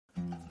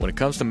When it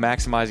comes to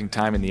maximizing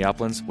time in the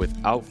uplands,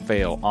 without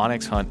fail,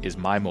 onX Hunt is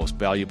my most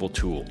valuable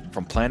tool.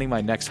 From planning my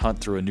next hunt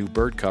through a new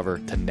bird cover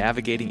to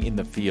navigating in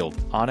the field,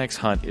 onX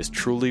Hunt is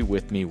truly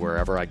with me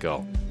wherever I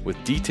go.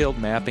 With detailed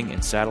mapping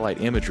and satellite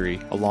imagery,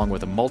 along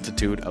with a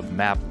multitude of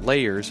map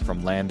layers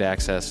from land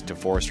access to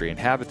forestry and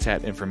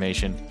habitat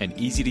information, and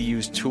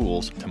easy-to-use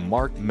tools to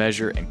mark,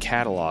 measure, and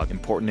catalog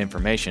important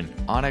information,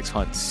 onX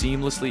Hunt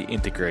seamlessly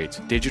integrates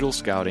digital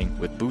scouting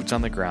with boots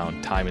on the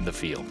ground time in the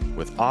field.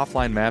 With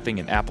offline mapping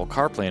and Apple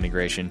CarPlay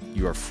integration,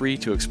 you are free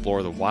to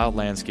explore the wild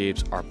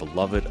landscapes our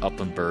beloved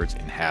upland birds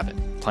inhabit.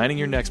 Planning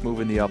your next move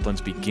in the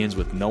uplands begins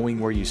with knowing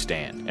where you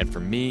stand, and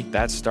for me,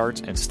 that starts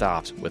and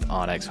stops with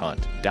onX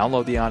Hunt.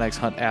 Download the onX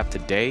Hunt app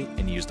today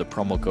and use the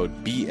promo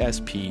code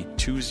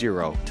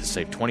BSP20 to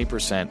save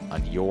 20%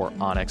 on your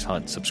onX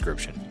Hunt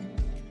subscription.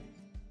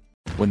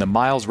 When the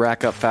miles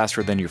rack up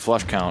faster than your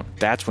flush count,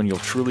 that's when you'll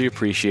truly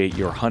appreciate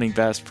your hunting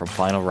vest from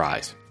Final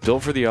Rise.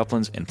 Built for the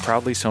uplands and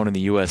proudly sewn in the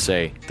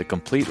USA, the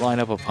complete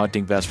lineup of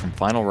hunting vests from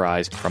Final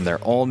Rise, from their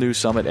all-new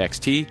Summit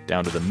XT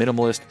down to the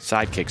minimalist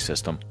Sidekick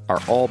system,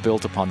 are all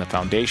built upon the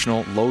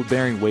foundational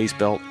load-bearing waist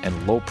belt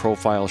and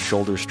low-profile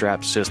shoulder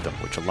strap system,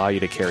 which allow you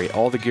to carry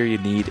all the gear you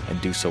need and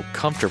do so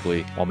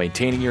comfortably while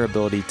maintaining your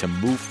ability to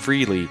move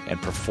freely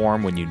and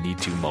perform when you need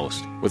to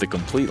most. With a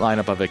complete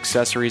lineup of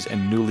accessories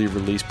and newly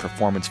released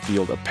performance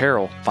field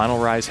apparel, Final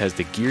Rise has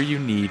the gear you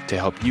need to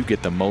help you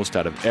get the most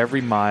out of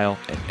every mile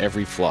and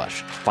every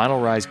flush.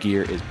 Final Rise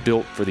gear is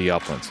built for the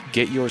uplands.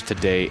 Get yours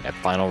today at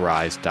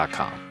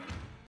finalrise.com.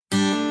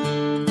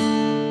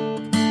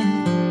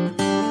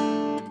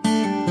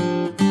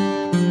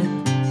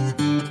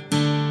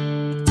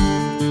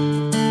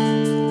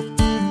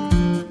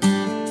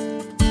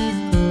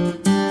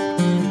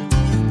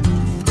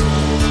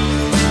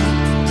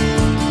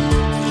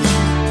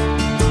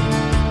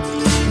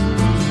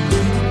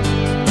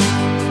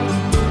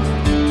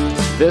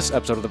 This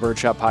episode of the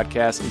Birdshot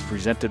Podcast is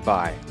presented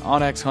by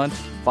onX Hunt,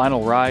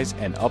 Final Rise,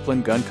 and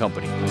Upland Gun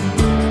Company. On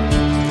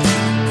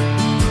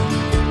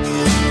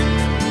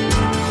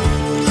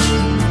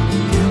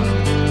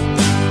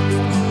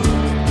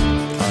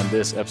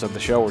this episode of the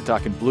show, we're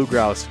talking blue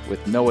grouse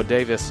with Noah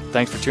Davis.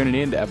 Thanks for tuning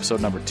in to episode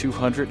number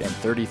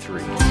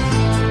 233.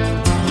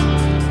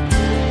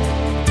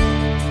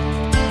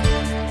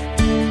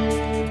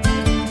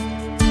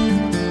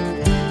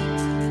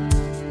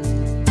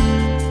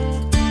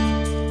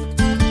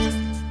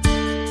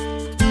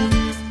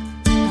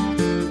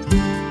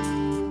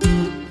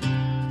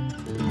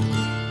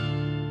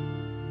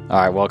 All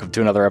right, welcome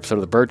to another episode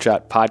of the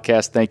Birdshot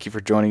Podcast. Thank you for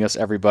joining us,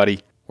 everybody.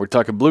 We're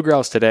talking blue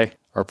grouse today,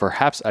 or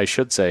perhaps I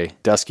should say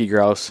dusky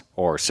grouse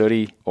or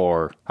sooty,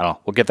 or I don't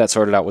know. We'll get that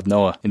sorted out with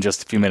Noah in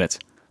just a few minutes.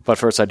 But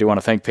first, I do want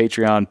to thank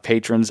Patreon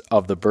patrons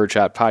of the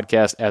Birdshot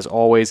Podcast. As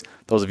always,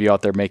 those of you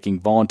out there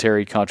making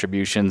voluntary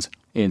contributions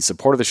in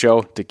support of the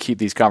show to keep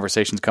these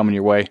conversations coming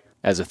your way.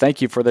 As a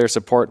thank you for their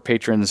support,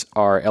 patrons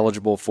are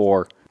eligible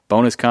for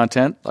bonus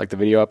content, like the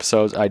video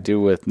episodes I do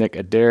with Nick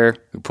Adair,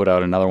 who put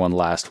out another one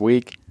last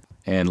week.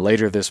 And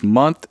later this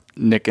month,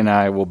 Nick and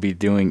I will be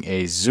doing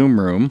a Zoom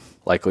room,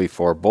 likely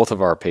for both of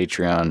our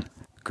Patreon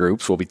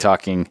groups. We'll be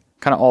talking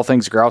kind of all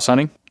things grouse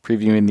hunting,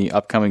 previewing the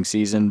upcoming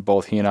season.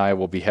 Both he and I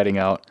will be heading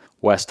out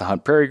west to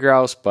hunt prairie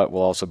grouse, but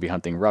we'll also be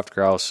hunting ruffed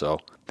grouse. So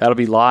that'll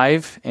be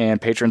live, and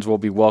patrons will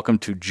be welcome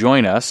to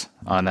join us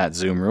on that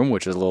Zoom room,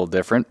 which is a little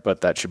different, but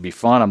that should be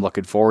fun. I'm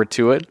looking forward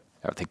to it.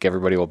 I think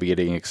everybody will be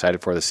getting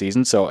excited for the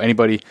season. So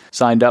anybody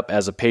signed up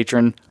as a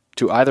patron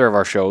to either of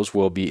our shows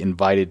will be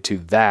invited to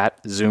that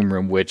Zoom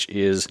room, which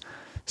is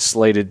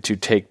slated to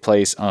take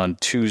place on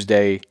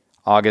Tuesday,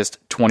 August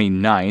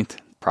 29th,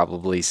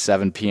 probably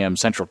 7 p.m.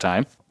 Central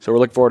Time. So we're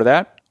looking forward to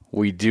that.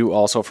 We do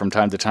also from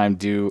time to time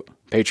do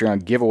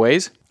Patreon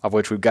giveaways, of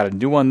which we've got a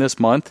new one this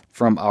month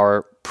from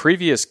our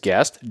previous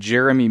guest,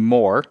 Jeremy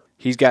Moore.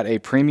 He's got a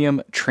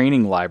premium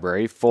training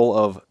library full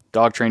of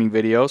dog training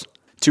videos,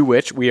 to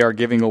which we are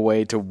giving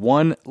away to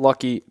one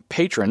lucky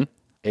patron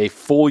a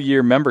full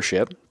year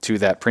membership to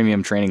that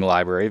premium training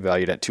library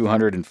valued at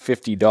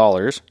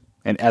 $250.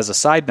 And as a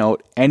side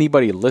note,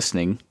 anybody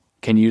listening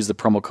can use the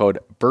promo code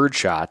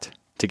BIRDSHOT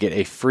to get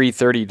a free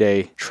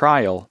 30-day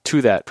trial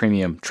to that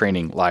premium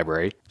training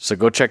library. So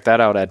go check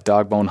that out at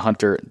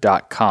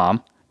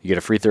dogbonehunter.com. You get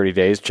a free 30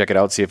 days. Check it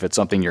out, see if it's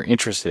something you're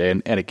interested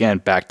in. And again,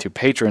 back to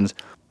patrons,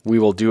 we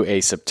will do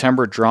a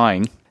September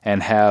drawing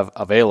and have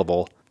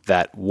available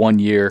that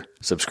 1-year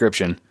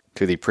subscription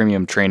to the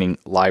premium training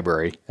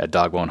library at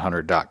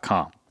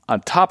dogbonehunter.com.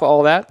 On top of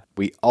all that,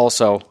 we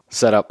also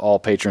set up all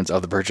patrons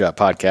of the Birdshot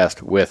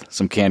Podcast with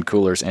some canned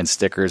coolers and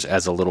stickers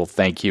as a little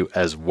thank you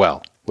as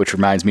well. Which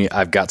reminds me,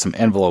 I've got some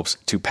envelopes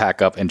to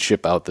pack up and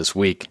ship out this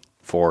week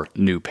for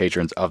new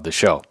patrons of the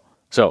show.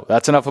 So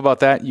that's enough about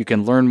that. You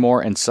can learn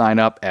more and sign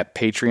up at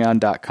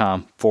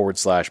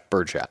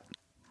patreon.com/birdshot.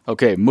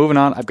 Okay, moving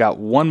on. I've got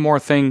one more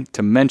thing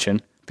to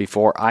mention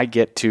before I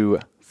get to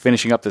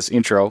finishing up this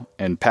intro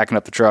and packing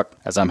up the truck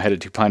as I'm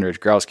headed to Pine Ridge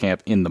Grouse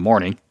Camp in the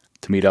morning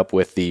to meet up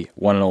with the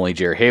one and only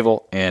Jerry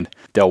Havel and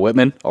Del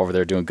Whitman over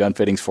there doing gun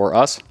fittings for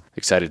us.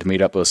 Excited to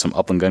meet up with some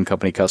Upland Gun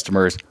Company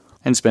customers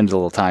and spend a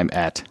little time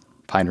at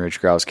Pine Ridge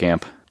Grouse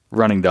Camp,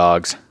 running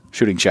dogs,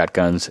 shooting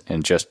shotguns,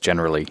 and just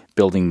generally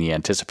building the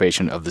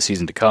anticipation of the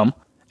season to come.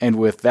 And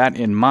with that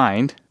in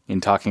mind,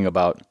 in talking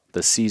about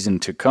the season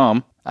to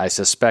come, I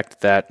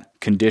suspect that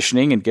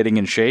conditioning and getting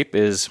in shape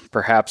is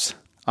perhaps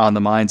on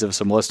the minds of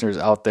some listeners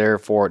out there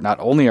for not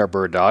only our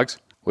bird dogs,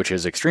 which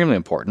is extremely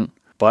important,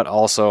 but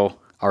also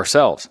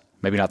ourselves.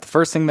 Maybe not the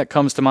first thing that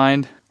comes to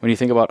mind when you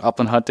think about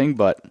upland hunting,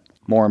 but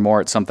more and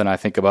more it's something I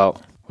think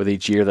about with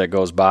each year that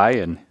goes by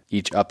and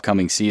each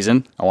upcoming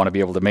season. I want to be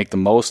able to make the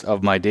most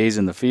of my days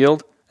in the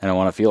field, and I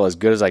want to feel as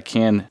good as I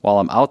can while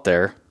I'm out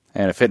there,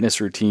 and a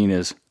fitness routine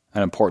is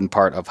an important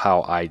part of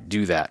how I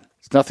do that.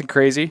 It's nothing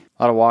crazy,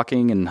 a lot of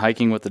walking and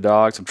hiking with the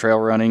dog, some trail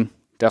running,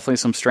 definitely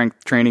some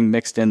strength training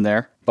mixed in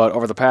there. But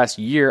over the past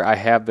year, I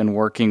have been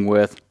working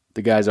with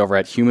the guys over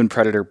at Human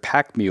Predator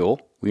Pack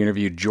Mule. We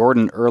interviewed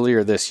Jordan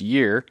earlier this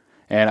year,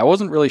 and I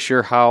wasn't really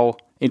sure how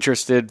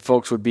interested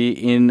folks would be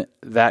in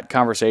that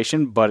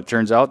conversation, but it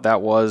turns out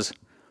that was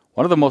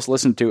one of the most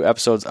listened to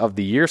episodes of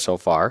the year so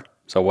far.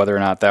 So whether or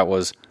not that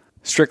was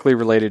strictly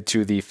related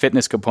to the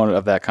fitness component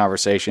of that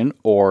conversation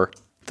or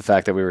the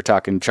fact that we were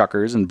talking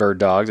chuckers and bird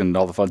dogs and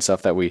all the fun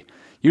stuff that we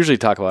usually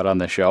talk about on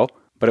this show,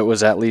 but it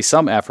was at least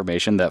some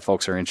affirmation that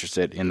folks are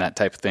interested in that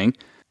type of thing.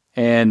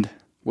 And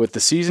with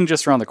the season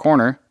just around the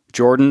corner,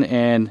 Jordan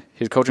and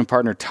his coaching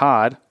partner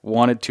Todd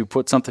wanted to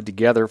put something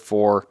together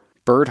for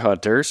bird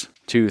hunters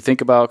to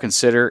think about,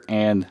 consider,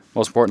 and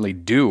most importantly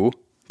do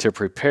to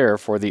prepare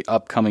for the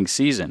upcoming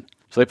season.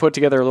 So they put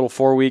together a little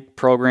 4-week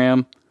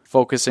program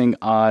focusing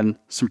on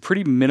some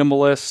pretty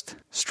minimalist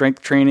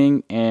strength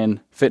training and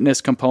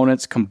fitness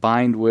components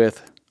combined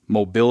with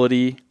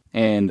mobility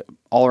and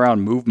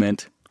all-around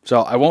movement.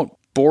 So I won't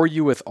bore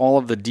you with all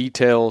of the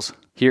details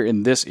here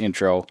in this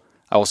intro.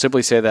 I will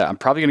simply say that I'm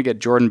probably going to get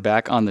Jordan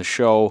back on the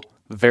show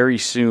very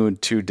soon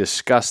to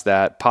discuss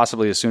that,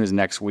 possibly as soon as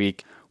next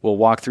week. We'll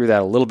walk through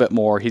that a little bit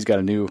more. He's got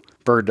a new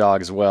bird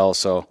dog as well,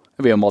 so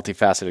it'll be a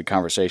multifaceted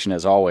conversation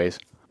as always.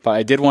 But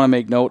I did want to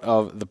make note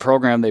of the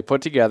program they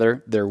put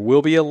together. There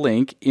will be a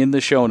link in the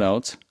show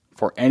notes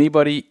for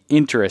anybody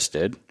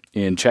interested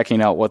in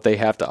checking out what they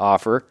have to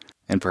offer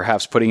and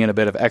perhaps putting in a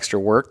bit of extra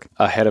work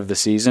ahead of the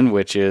season,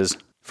 which is,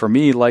 for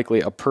me, likely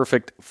a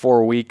perfect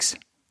 4 weeks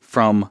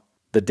from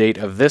the date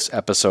of this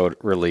episode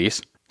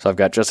release. So I've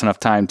got just enough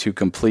time to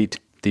complete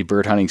the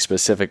bird hunting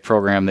specific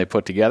program they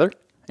put together.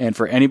 And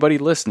for anybody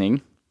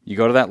listening, you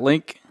go to that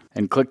link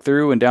and click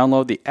through and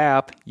download the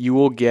app. You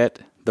will get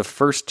the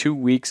first 2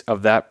 weeks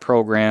of that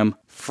program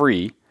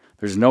free.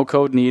 There's no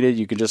code needed.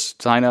 You can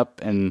just sign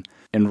up and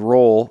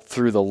enroll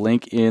through the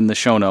link in the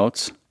show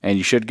notes, and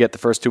you should get the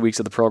first 2 weeks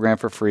of the program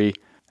for free.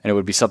 And it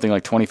would be something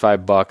like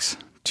 $25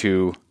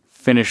 to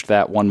finish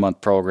that 1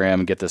 month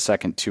program and get the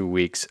second 2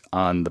 weeks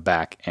on the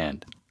back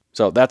end.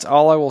 So that's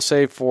all I will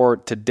say for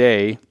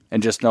today,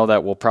 and just know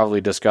that we'll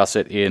probably discuss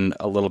it in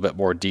a little bit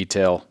more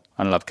detail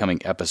on an upcoming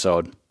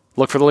episode.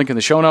 Look for the link in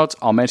the show notes.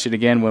 I'll mention it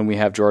again when we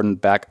have Jordan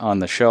back on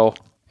the show,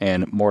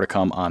 and more to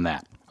come on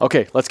that.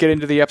 Okay, let's get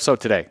into the episode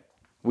today.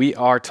 We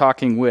are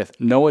talking with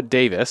Noah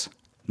Davis.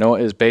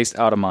 Noah is based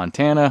out of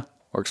Montana,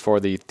 works for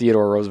the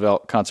Theodore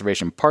Roosevelt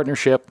Conservation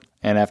Partnership,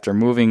 and after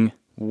moving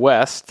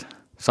west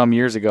some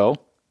years ago,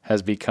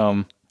 has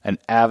become an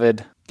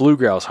avid blue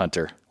grouse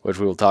hunter, which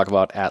we will talk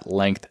about at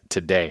length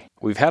today.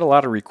 We've had a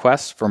lot of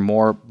requests for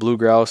more blue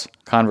grouse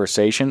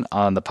conversation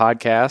on the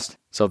podcast,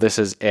 so this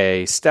is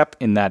a step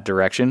in that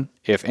direction.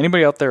 If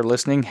anybody out there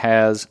listening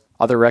has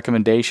other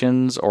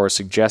recommendations or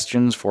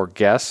suggestions for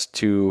guests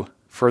to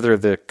further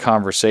the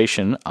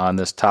conversation on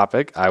this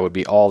topic, I would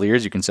be all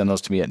ears. You can send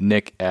those to me at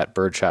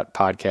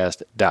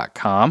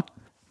nick@birdshotpodcast.com.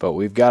 But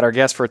we've got our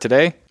guest for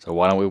today, so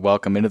why don't we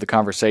welcome into the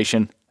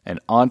conversation and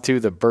onto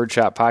the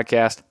Birdshot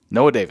Podcast,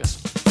 Noah Davis.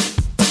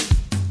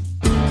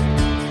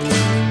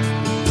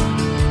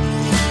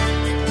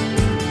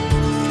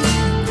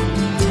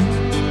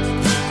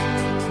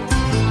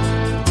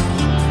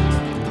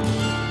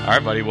 All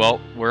right, buddy.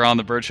 Well, we're on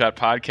the Birdshot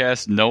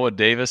Podcast. Noah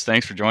Davis,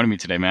 thanks for joining me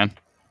today, man.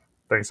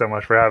 Thanks so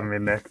much for having me,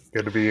 Nick.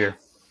 Good to be here.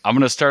 I'm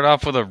going to start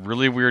off with a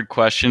really weird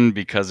question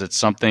because it's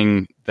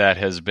something that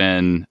has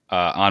been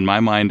on my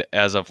mind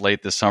as of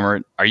late this summer.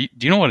 Do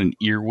you know what an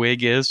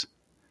earwig is?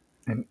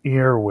 An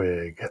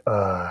earwig?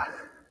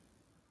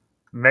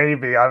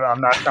 Maybe. I'm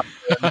not sure.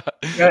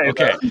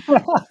 Okay.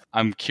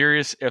 I'm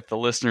curious if the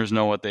listeners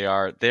know what they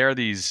are. They are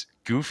these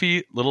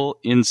goofy little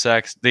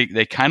insects.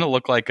 They kind of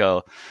look like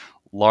a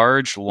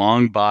large,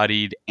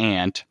 long-bodied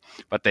ant,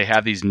 but they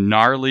have these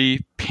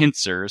gnarly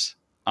pincers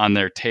on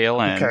their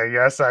tail end. Okay,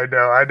 yes, I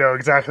know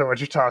exactly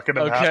what you're talking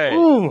about. Okay.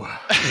 Ooh.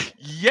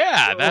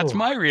 Yeah, that's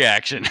my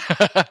reaction.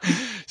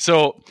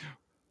 So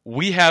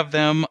we have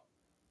them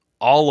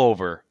all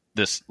over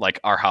this, like,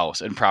 our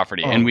house and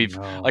property. And we've,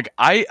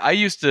 I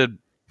used to,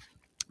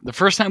 the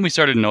first time we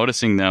started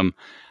noticing them,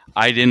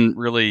 I didn't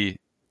really,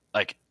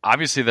 like,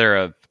 obviously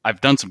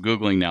I've done some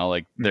Googling now,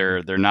 like,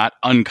 they're not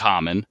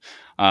uncommon.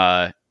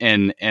 But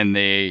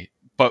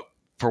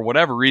for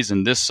whatever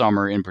reason, this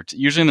summer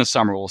usually in the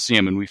summer we'll see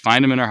them and we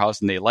find them in our house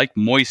and they like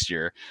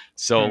moisture.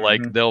 So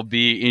like they'll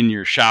be in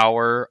your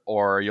shower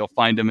or you'll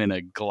find them in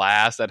a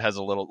glass that has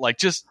a little like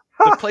just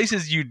the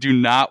places you do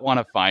not want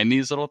to find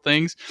these little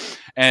things.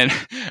 And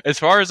as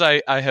far as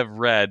I have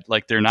read,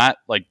 like they're not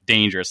like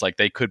dangerous, like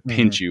they could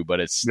pinch you,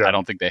 but I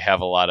don't think they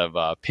have a lot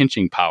of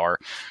pinching power,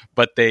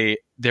 but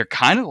they're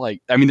kind of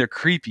like, I mean, they're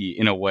creepy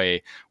in a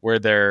way where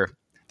they're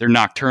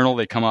nocturnal.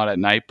 They come out at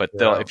night, but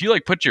if you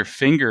like put your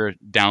finger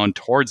down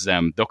towards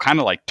them, they'll kind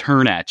of like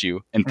turn at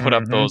you and put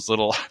up those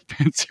little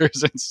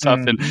pincers and stuff.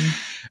 And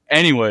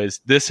anyways,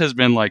 this has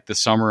been like the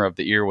summer of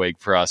the earwig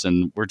for us.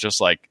 And we're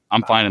just like,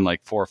 I'm finding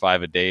like 4 or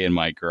 5 a day in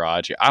my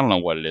garage. I don't know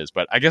what it is,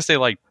 but I guess they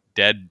like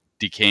dead,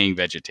 decaying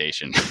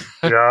vegetation.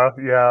 Yeah.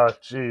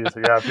 Jeez.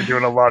 Yeah. If you're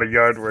doing a lot of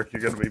yard work,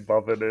 you're going to be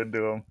bumping into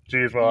them.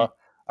 Jeez. Well,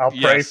 I'll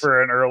pray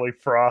for an early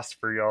frost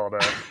for y'all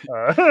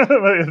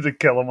to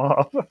kill them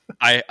off.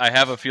 I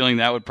have a feeling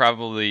that would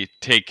probably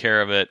take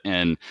care of it.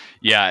 And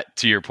yeah,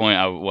 to your point,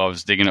 I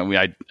was digging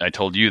it. I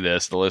told you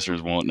this, the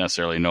listeners won't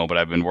necessarily know, but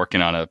I've been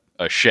working on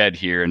a shed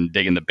here and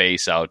digging the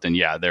base out. And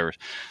yeah, they're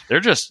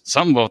just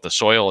something about the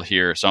soil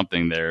here or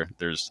something there.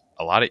 There's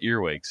a lot of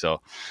earwigs.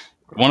 So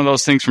one of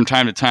those things from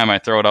time to time, I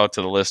throw it out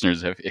to the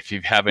listeners. If you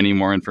have any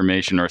more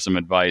information or some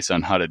advice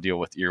on how to deal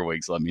with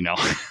earwigs, let me know.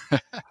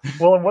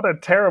 Well, and what a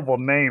terrible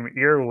name,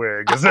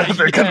 earwig. Is that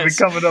they're going to be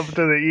coming up to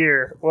the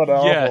ear? What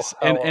awful. Yes,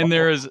 and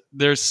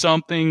there's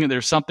something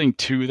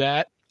to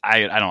that.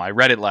 I don't know. I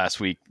read it last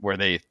week where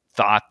they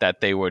thought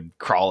that they would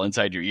crawl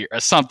inside your ear,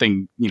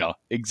 something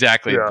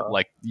exactly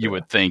like you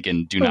would think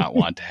and do not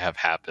want to have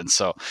happen.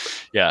 So,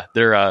 yeah,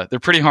 they're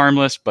pretty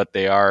harmless, but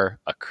they are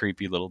a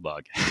creepy little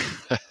bug.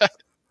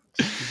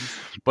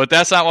 But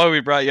that's not why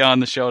we brought you on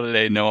the show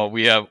today, Noah.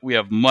 We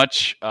have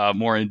much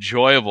more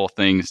enjoyable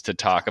things to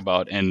talk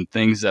about and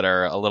things that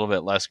are a little bit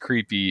less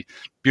creepy.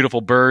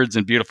 Beautiful birds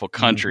and beautiful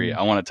country.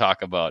 I want to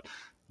talk about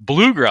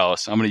blue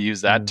grouse. I'm going to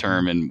use that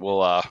term, and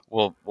we'll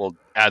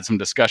add some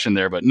discussion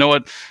there. But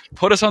Noah,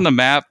 put us on the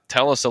map.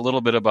 Tell us a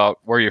little bit about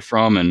where you're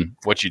from and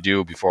what you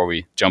do before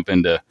we jump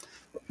into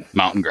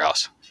mountain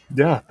grouse.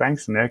 Yeah,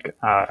 thanks, Nick.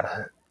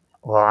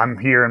 Well, I'm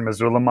here in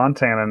Missoula,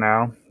 Montana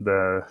now,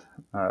 the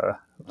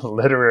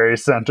literary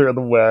center of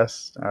the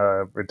West,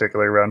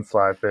 particularly around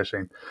fly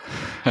fishing.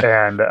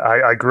 And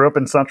I grew up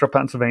in central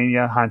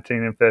Pennsylvania,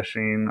 hunting and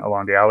fishing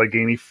along the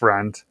Allegheny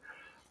Front.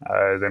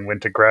 Then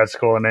went to grad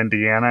school in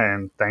Indiana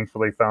and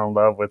thankfully fell in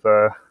love with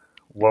a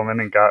woman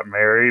and got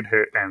married.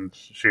 And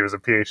she was a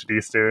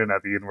PhD student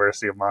at the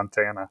University of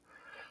Montana.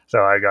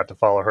 So I got to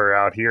follow her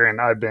out here. And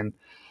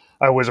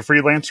I was a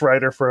freelance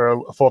writer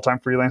a full-time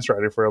freelance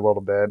writer for a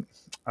little bit,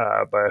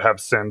 but have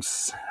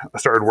since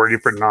started working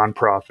for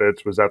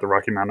nonprofits, was at the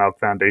Rocky Mountain Elk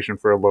Foundation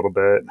for a little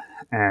bit,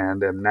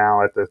 and am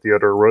now at the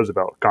Theodore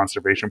Roosevelt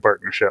Conservation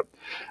Partnership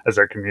as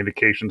our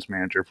communications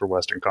manager for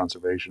Western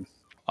Conservation.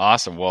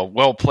 Awesome.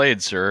 Well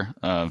played, sir.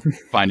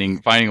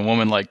 Finding a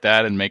woman like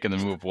that and making the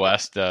move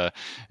west. I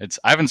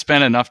haven't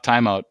spent enough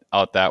time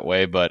out that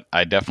way, but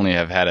I definitely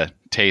have had a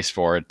taste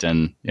for it,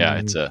 and yeah,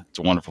 it's a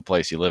wonderful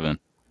place you live in.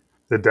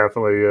 It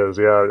definitely is.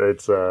 Yeah,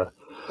 it's the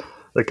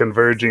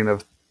converging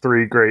of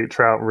 3 great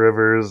trout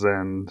rivers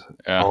and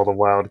all the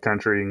wild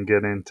country you can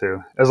get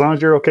into. As long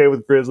as you're okay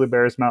with grizzly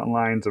bears, mountain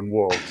lions, and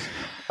wolves,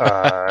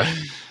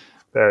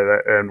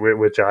 and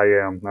which I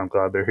am. I'm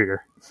glad they're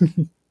here.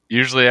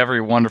 Usually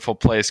every wonderful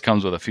place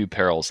comes with a few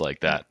perils like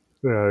that.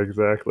 Yeah,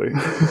 exactly.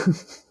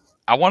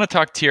 I want to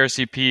talk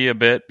TRCP a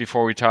bit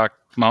before we talk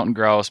mountain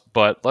grouse,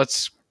 but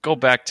let's go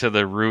back to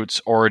the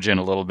roots origin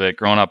a little bit.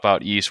 Growing up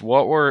out east,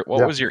 what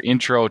was your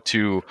intro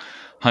to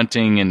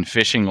hunting and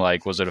fishing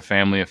like? Was it a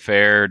family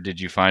affair? Did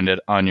you find it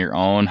on your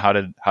own? How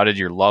did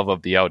your love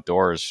of the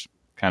outdoors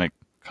kind of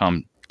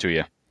come to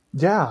you?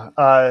 Yeah.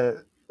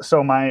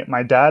 So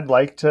my dad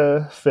liked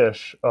to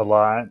fish a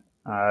lot.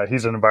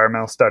 He's an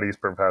environmental studies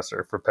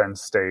professor for Penn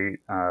State.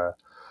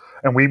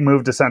 And we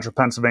moved to central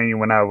Pennsylvania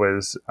when I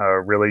was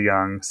really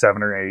young,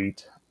 7 or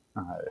 8.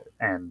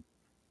 And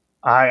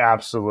I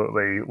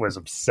absolutely was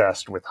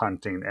obsessed with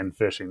hunting and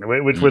fishing,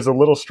 which was a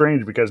little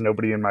strange because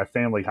nobody in my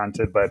family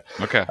hunted, but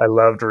I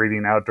loved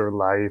reading Outdoor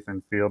Life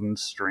and Field and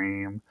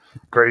Stream.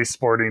 Gray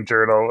Sporting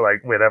Journal,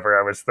 like whenever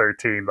I was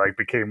 13, like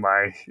became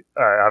my,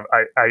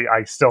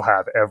 I still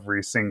have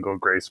every single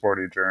Gray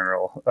Sporting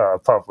Journal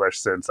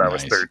published since I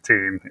was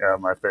 13.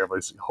 My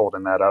family's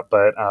holding that up,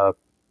 but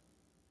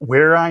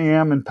where I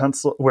am in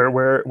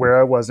where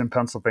I was in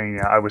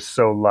Pennsylvania, I was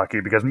so lucky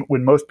because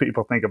when most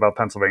people think about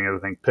Pennsylvania,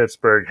 they think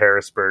Pittsburgh,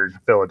 Harrisburg,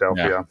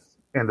 Philadelphia.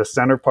 Yeah. In the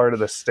center part of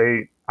the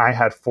state, I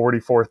had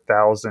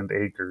 44,000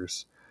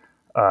 acres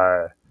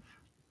out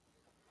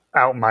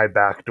my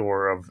back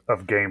door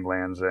of game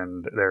lands,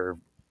 and they're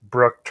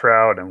brook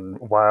trout and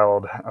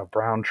wild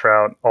brown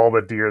trout, all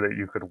the deer that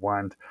you could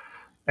want.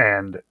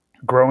 And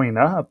growing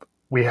up,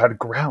 we had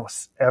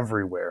grouse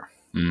everywhere.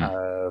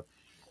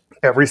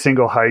 Every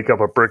single hike up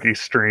a brooky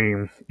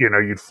stream,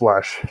 you'd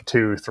flush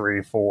 2,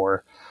 3,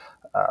 4.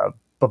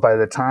 But by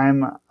the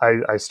time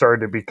I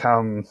started to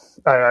become,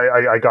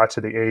 I got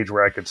to the age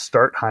where I could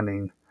start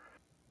hunting,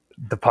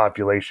 the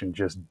population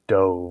just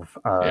dove.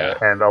 Yeah.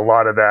 And a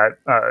lot of that,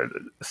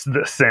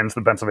 since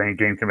the Pennsylvania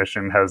Game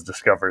Commission has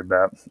discovered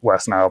that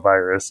West Nile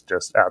virus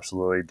just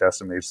absolutely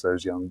decimates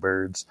those young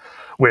birds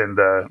when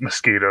the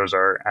mosquitoes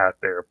are at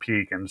their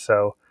peak. And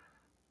so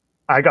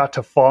I got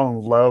to fall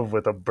in love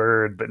with a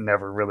bird, but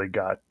never really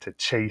got to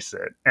chase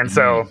it. And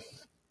so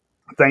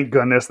thank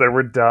goodness there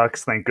were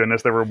ducks. Thank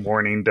goodness there were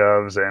mourning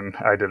doves, and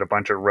I did a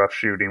bunch of rough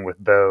shooting with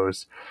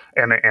those.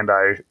 And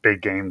I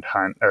big game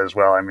hunt as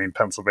well. I mean,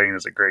 Pennsylvania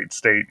is a great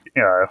state.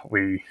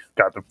 We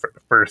got the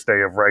first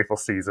day of rifle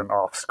season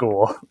off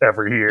school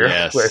every year,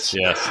 which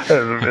is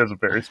a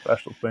very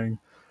special thing.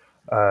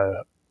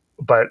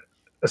 But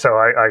so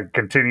I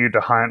continued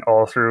to hunt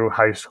all through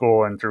high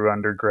school and through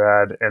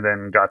undergrad, and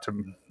then got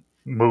to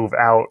move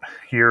out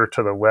here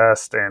to the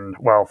West. And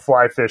while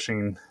fly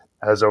fishing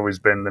has always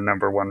been the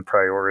number one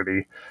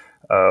priority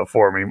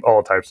for me,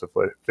 all types of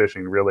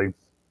fishing, really.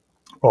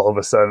 All of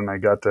a sudden, I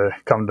got to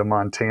come to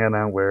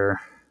Montana, where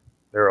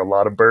there are a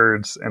lot of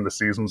birds and the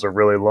seasons are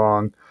really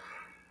long,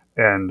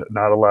 and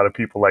not a lot of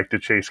people like to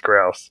chase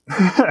grouse.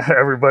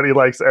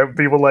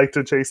 People like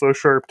to chase those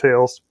sharp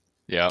tails.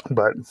 Yeah.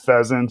 But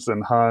pheasants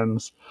and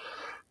huns,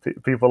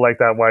 people like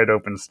that wide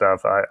open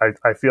stuff.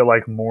 I feel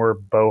like more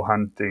bow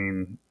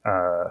hunting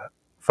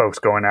folks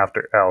going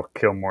after elk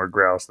kill more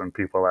grouse than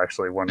people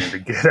actually wanting to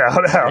get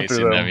out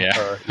after them.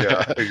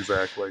 Yeah,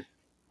 exactly.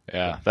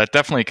 Yeah, that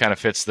definitely kind of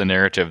fits the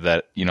narrative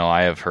that,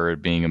 I have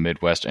heard being a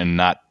Midwest and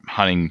not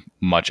hunting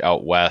much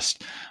out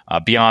west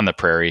beyond the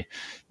prairie.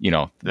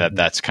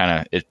 That's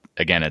kind of it.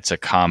 Again, it's a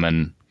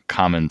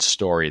common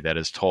story that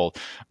is told.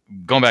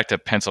 Going back to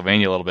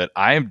Pennsylvania a little bit,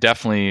 I am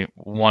definitely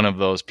one of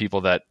those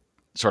people that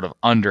sort of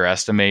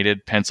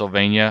underestimated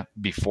Pennsylvania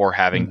before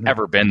having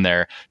ever been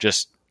there.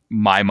 Just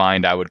my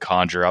mind, I would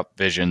conjure up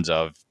visions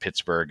of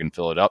Pittsburgh and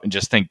Philadelphia and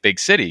just think big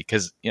city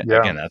because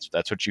again,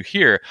 that's what you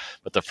hear.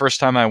 But the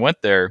first time I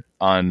went there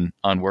on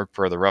work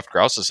for the Rough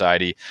Grouse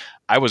Society,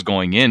 I was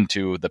going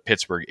into the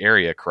Pittsburgh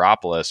area,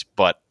 Acropolis,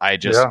 but I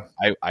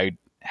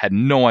had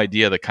no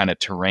idea the kind of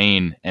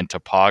terrain and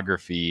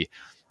topography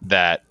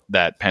that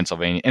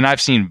Pennsylvania, and I've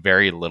seen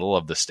very little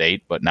of the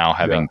state, but now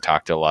having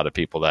talked to a lot of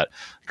people that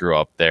grew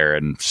up there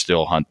and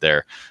still hunt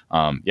there,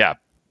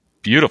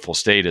 beautiful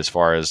state as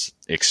far as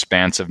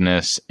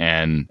expansiveness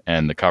and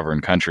the cover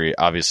and country.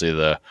 Obviously,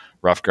 the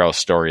rough grouse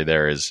story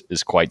there is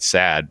quite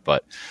sad,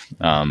 but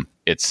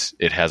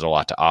it has a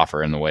lot to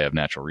offer in the way of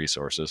natural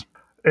resources.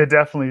 It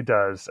definitely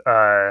does.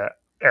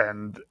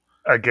 And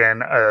again,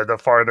 the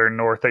farther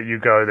north that you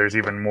go, there's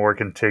even more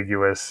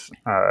contiguous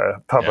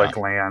public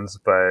lands,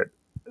 but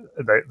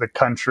the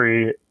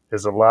country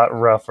is a lot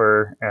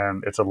rougher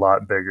and it's a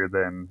lot bigger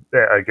than,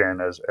 again,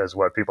 as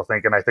what people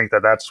think. And I think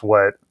that's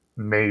what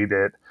made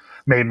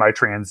my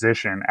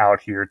transition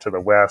out here to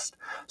the West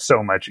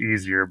so much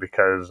easier,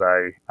 because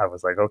I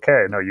was like,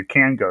 okay, no, you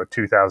can go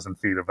 2,000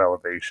 feet of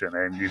elevation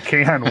and you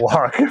can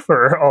walk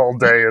for all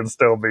day and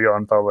still be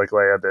on public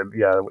land. And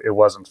it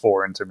wasn't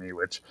foreign to me,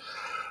 which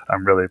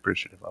I'm really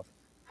appreciative of.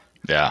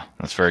 Yeah,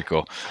 that's very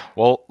cool.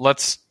 Well,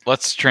 let's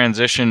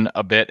transition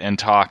a bit and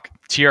talk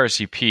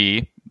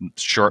TRCP,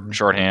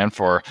 shorthand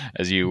for,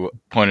 as you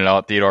pointed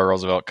out, Theodore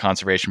Roosevelt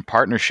Conservation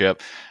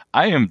Partnership.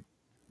 I am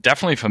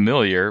definitely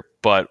familiar,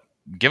 but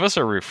give us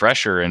a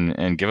refresher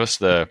and give us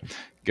the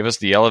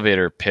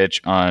elevator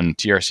pitch on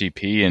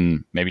TRCP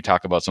and maybe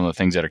talk about some of the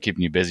things that are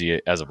keeping you busy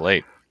as of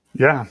late.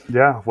 Yeah.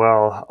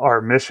 Well,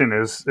 our mission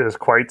is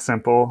quite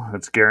simple.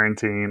 It's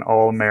guaranteeing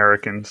all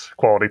Americans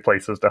quality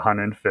places to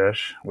hunt and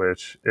fish,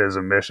 which is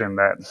a mission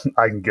that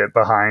I can get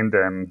behind,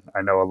 and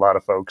I know a lot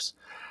of folks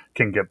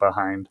can get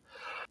behind.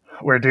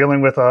 We're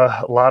dealing with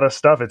a lot of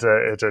stuff. It's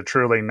a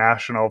truly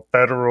national,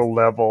 federal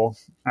level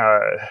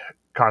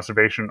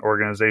conservation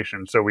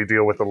organization. So we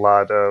deal with a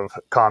lot of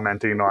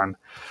commenting on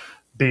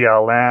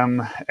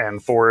BLM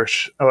and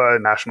forest,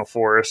 national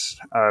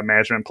forest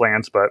management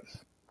plans, but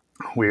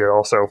we are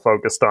also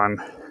focused on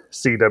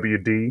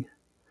CWD,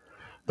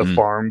 the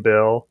Farm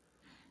Bill,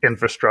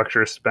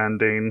 infrastructure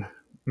spending,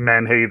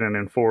 menhaden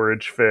and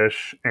forage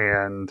fish,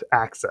 and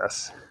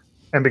access.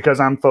 And because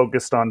I'm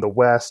focused on the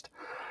West,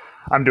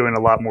 I'm doing a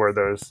lot more of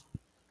those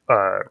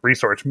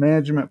resource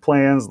management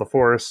plans, the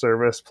Forest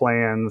Service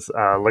plans,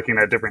 looking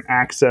at different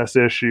access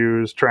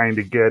issues, trying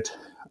to get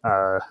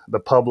the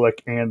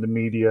public and the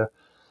media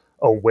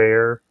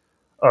aware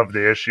of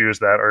the issues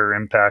that are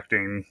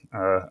impacting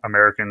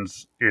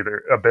Americans'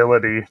 either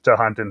ability to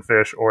hunt and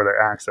fish or their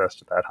access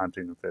to that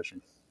hunting and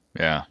fishing.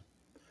 Yeah.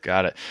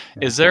 Got it.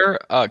 Yeah. Is there,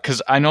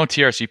 because I know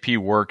TRCP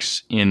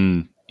works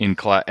in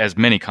as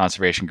many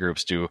conservation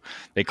groups do,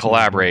 they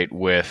collaborate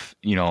with,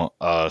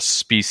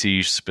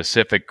 species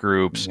specific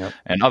groups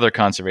and other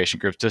conservation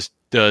groups.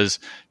 Does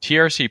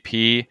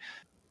TRCP,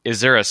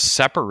 is there a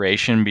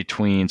separation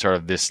between sort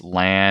of this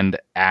land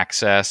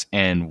access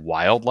and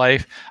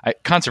wildlife?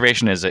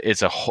 Conservation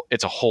it's a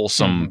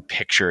wholesome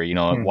picture,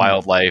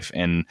 wildlife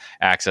and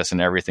access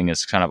and everything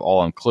is kind of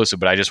all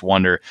inclusive. But I just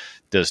wonder,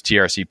 does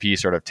TRCP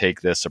sort of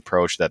take this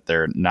approach that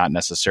they're not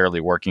necessarily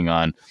working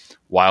on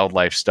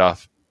wildlife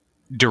stuff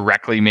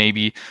directly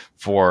maybe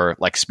for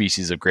like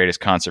species of greatest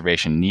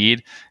conservation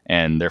need,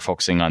 and they're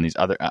focusing on these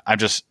other. I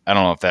don't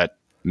know if that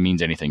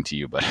means anything to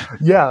you, but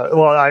Yeah,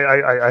 well,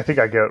 I think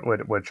I get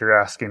what you're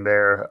asking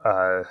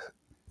there.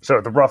 So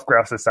the Rough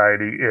Grouse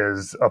Society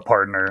is a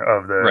partner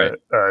of right,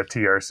 the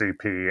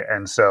TRCP,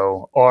 and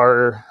so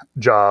our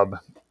job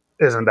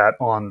isn't that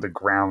on the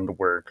ground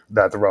work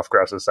that the Rough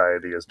Grouse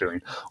Society is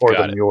doing, or the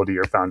got it. Mule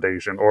Deer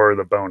Foundation, or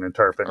the Bone and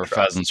Tarpon Or Trust.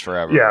 Pheasants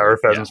Forever, Yeah, right? or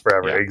Pheasants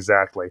Forever, Yeah.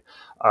 exactly.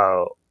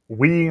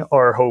 We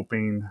are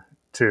hoping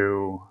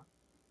to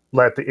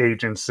let the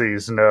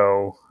agencies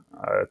know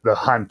the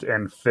hunt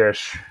and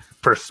fish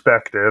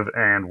perspective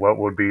and what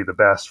would be the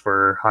best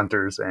for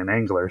hunters and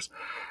anglers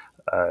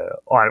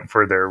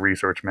for their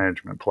research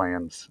management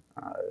plans.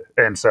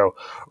 And so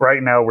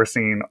right now we're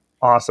seeing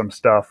awesome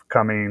stuff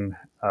coming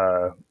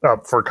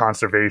up for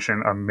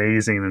conservation,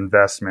 amazing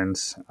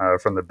investments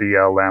from the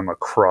BLM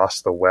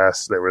across the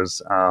West. There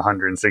was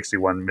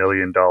 $161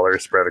 million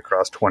spread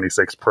across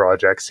 26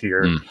 projects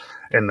here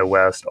in the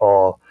West,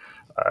 all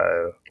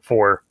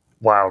for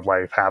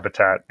wildlife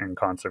habitat and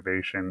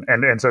conservation.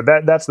 And so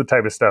that's the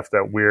type of stuff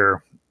that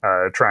we're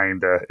trying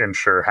to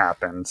ensure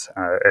happens.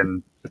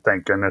 And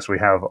thank goodness we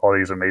have all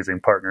these amazing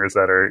partners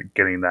that are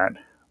getting that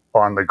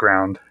on the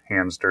ground,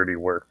 hands dirty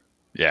work.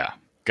 Yeah.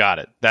 Got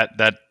it.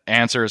 That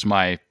answers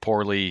my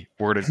poorly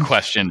worded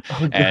question.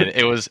 And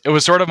it was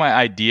sort of my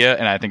idea,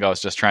 and I think I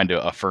was just trying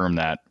to affirm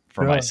that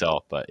for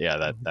myself. But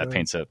yeah, that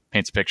paints a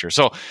picture.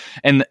 So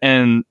and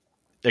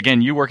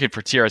again, you working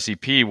for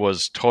TRCP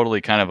was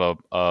totally kind of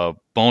a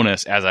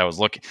bonus as I was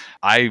looking.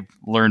 I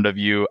learned of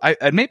you.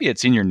 I maybe had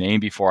seen your name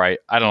before. I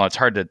don't know. It's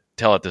hard to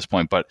tell at this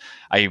point, but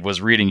I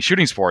was reading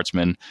Shooting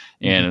Sportsman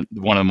in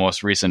one of the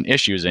most recent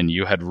issues, and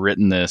you had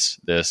written this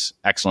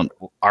excellent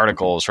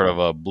article, sort of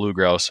a blue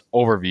grouse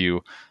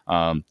overview.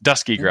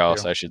 Dusky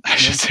grouse, I should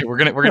say. We're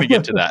gonna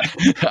get to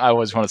that. I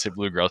always want to say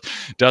blue grouse,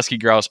 dusky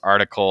grouse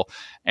article,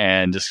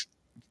 and just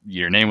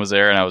your name was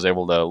there, and I was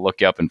able to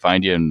look you up and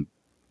find you, and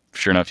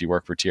sure enough, you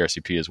work for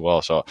TRCP as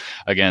well. So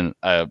again,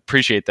 I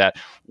appreciate that.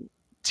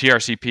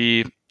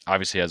 TRCP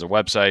obviously has a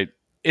website.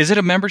 Is it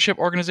a membership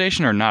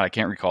organization or not? I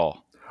can't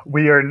recall.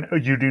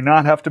 You do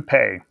not have to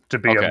pay to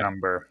be a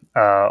member.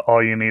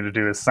 All you need to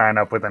do is sign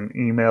up with an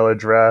email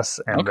address,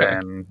 and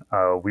then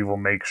we will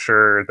make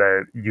sure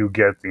that you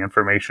get the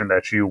information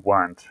that you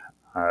want.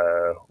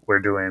 We're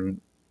doing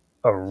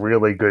a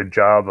really good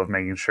job of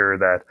making sure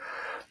that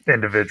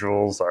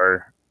individuals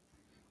are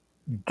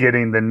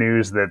getting the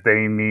news that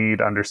they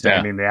need,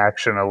 understanding the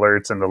action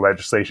alerts and the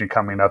legislation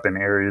coming up in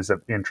areas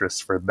of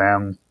interest for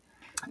them.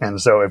 And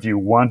so if you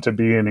want to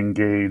be an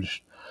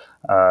engaged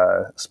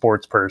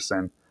sports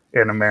person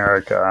in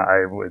America,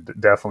 I would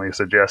definitely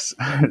suggest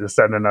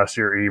sending us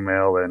your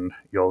email, and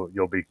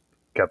you'll be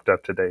kept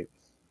up to date.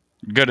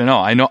 Good to know.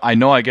 I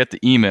know I get the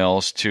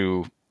emails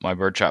to my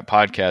Birdshot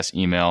podcast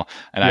email,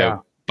 and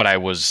but I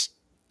was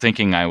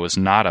thinking I was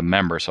not a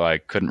member, so I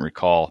couldn't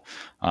recall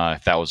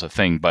if that was a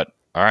thing. But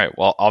all right,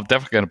 well, I'm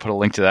definitely going to put a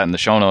link to that in the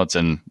show notes,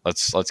 and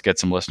let's get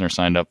some listeners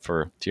signed up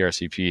for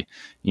TRCP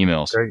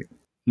emails. Great.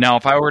 Now,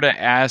 if I were to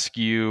ask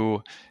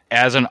you,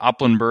 as an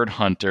upland bird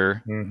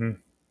hunter,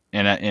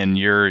 and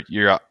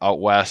you're out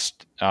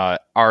west,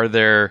 are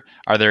there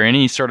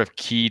any sort of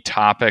key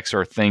topics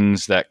or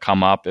things that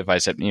come up? If I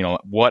said,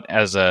 what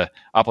as a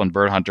upland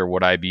bird hunter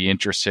would I be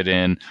interested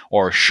in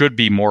or should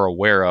be more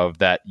aware of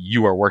that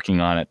you are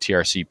working on at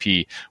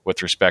TRCP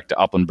with respect to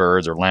upland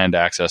birds or land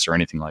access or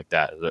anything like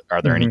that?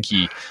 Are there any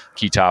key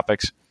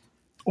topics?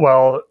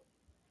 Well,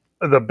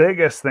 the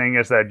biggest thing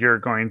is that you're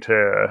going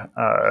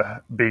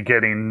to be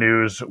getting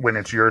news when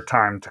it's your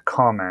time to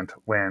comment.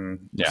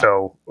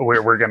 So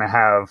we're going to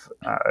have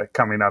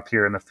coming up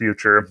here in the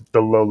future the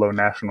Lolo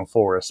National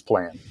Forest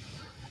plan,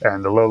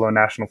 and the Lolo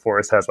National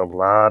Forest has a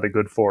lot of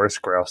good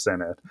forest grouse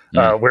in it.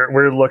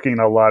 We're looking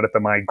a lot at the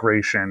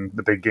migration,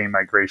 the big game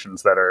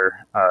migrations that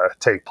are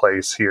take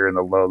place here in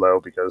the Lolo,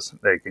 because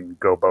they can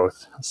go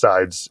both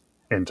sides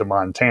into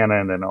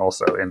Montana and then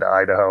also into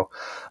Idaho,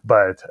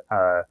 but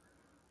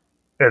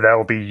that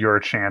will be your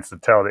chance to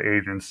tell the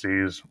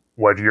agencies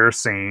what you're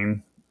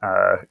seeing.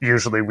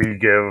 Usually we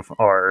give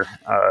our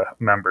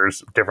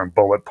members different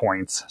bullet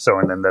points,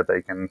 and then that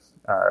they can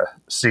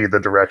see the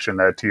direction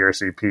that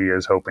TRCP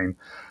is hoping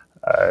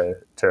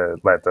to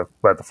let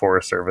the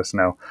Forest Service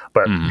know.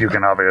 But you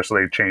can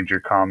obviously change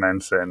your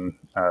comments and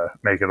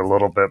make it a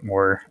little bit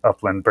more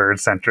upland bird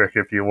centric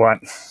if you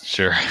want.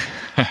 Sure.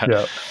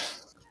 Yeah.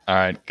 All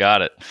right,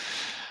 got it.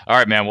 All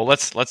right, man. Well,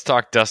 let's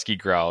talk dusky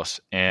grouse,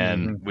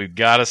 and we've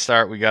got to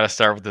start. We got to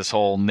start with this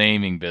whole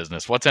naming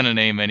business. What's in a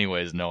name,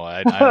 anyways?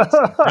 Noah,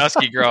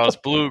 dusky grouse,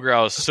 blue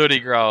grouse, sooty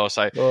grouse.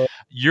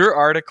 Your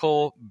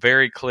article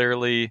very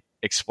clearly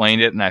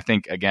explained it, and I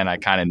think again I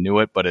kind of knew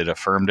it, but it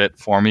affirmed it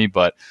for me.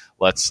 But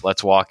let's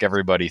walk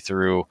everybody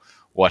through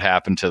what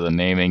happened to the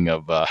naming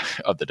of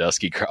the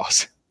dusky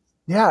grouse.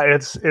 Yeah,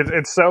 it's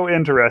so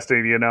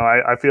interesting.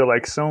 I feel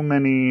like so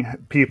many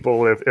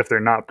people, if they're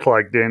not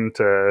plugged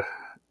into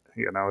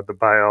the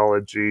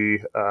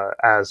biology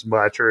as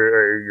much,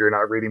 or you're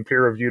not reading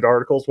peer-reviewed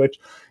articles, which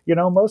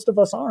most of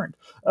us aren't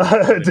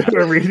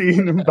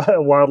reading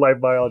wildlife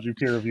biology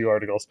peer-review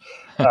articles.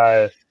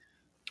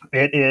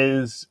 It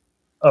is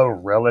a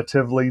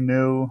relatively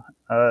new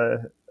uh,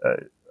 uh,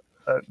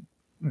 uh,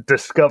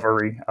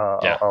 discovery,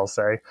 Yeah. I'll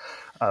say.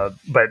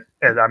 But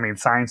I mean,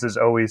 science is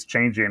always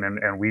changing,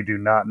 and we do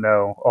not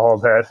know all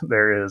that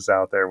there is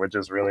out there, which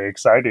is really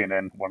exciting.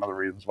 And one of the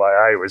reasons why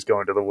I always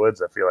go into the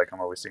woods, I feel like I'm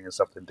always seeing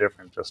something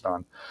different, just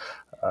on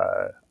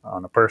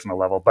a personal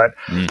level. But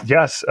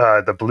yes,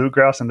 the blue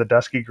grouse and the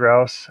dusky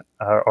grouse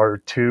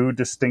are two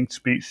distinct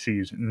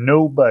species.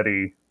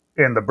 Nobody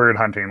in the bird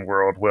hunting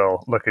world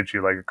will look at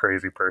you like a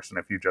crazy person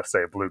if you just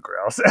say blue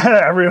grouse.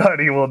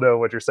 Everybody will know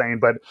what you're saying,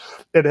 but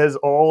it is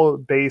all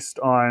based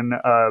on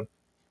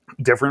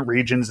different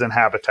regions and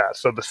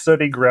habitats. So the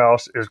sooty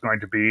grouse is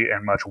going to be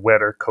in much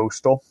wetter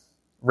coastal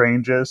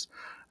ranges,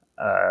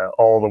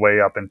 all the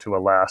way up into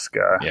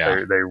Alaska.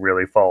 Yeah. They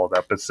really follow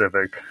that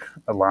Pacific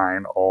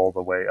line all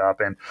the way up.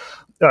 And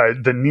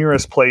the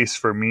nearest place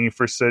for me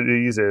for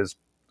sooties is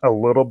a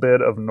little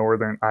bit of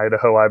northern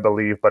Idaho, I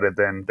believe, but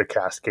then the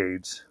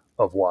Cascades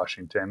of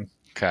Washington.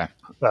 Okay.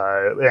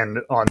 And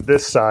on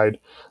this side,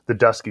 the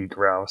dusky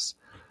grouse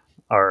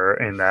are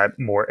in that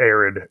more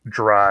arid,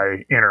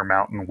 dry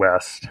Intermountain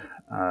West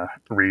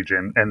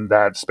region, and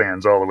that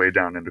spans all the way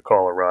down into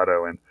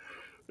Colorado and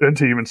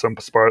into even some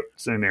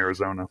spots in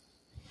Arizona.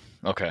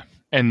 Okay.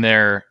 And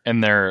they're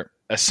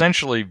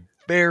essentially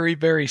very,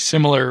 very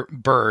similar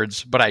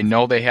birds, but I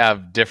know they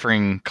have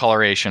differing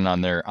coloration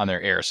on their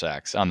air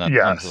sacs on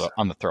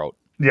the throat.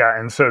 Yeah,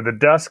 and so the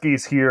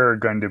duskies here are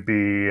going to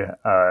be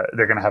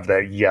they're going to have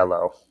that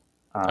yellow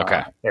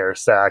air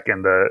sac,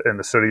 and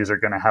the sooties are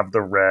going to have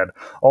the red.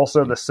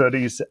 Also, the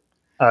sooties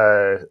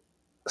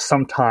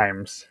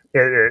sometimes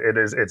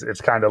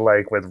it's kind of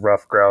like with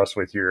rough grouse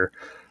with your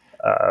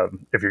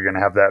if you're going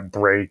to have that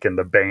break in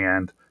the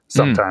band.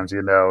 Sometimes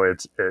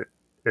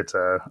it's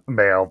a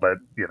male, but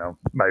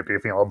might be a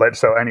female. But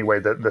so anyway,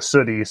 the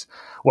sooties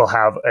will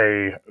have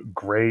a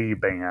gray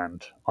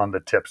band on the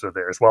tips of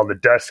theirs, while the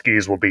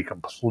duskies will be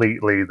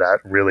completely that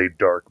really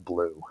dark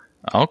blue.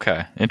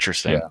 Okay,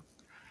 interesting.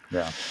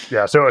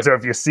 Yeah. So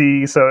if you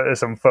see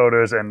some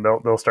photos, and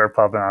they'll start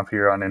popping up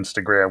here on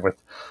Instagram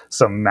with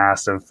some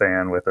massive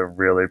fan with a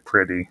really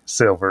pretty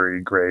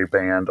silvery gray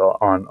band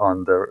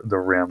on the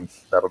rim,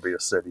 that'll be a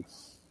sooty.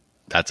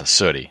 That's a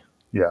sooty.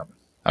 Yeah.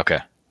 Okay.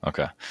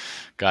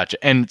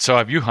 Gotcha. And so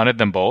have you hunted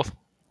them both?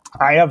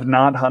 I have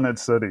not hunted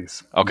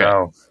sooties. Okay.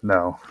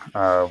 No.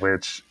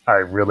 Which I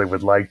really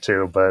would like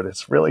to, but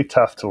it's really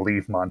tough to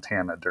leave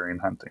Montana during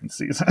hunting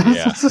season.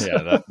 Yeah,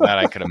 that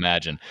I could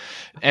imagine.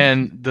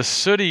 And the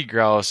sooty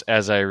grouse,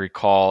 as I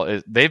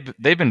recall, they've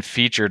been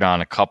featured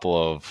on a couple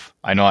of.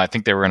 I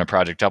think they were in a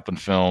Project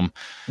Upland film,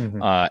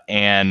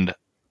 and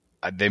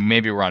they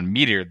maybe were on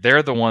Meteor.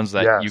 They're the ones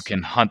that you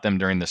can hunt them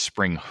during the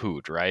spring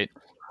hoot, right?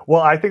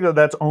 Well, I think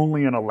that's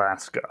only in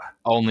Alaska.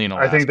 Only in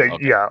Alaska. I think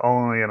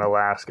only in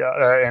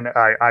Alaska. And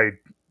I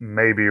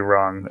may be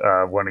wrong.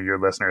 One of your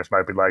listeners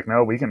might be like,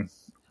 "No, we can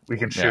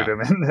shoot him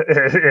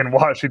in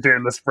Washington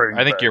in the spring."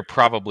 I think you're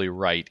probably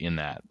right in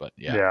that, but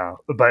yeah.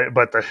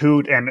 But the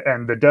hoot and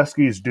the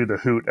Duskies do the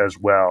hoot as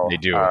well. They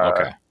do.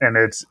 Okay, and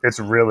it's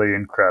really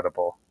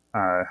incredible.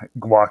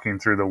 Walking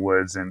through the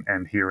woods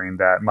and hearing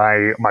that.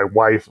 My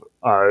wife,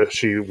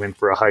 she went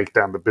for a hike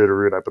down the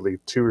Bitterroot, I believe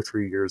 2 or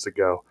 3 years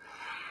ago.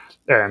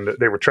 And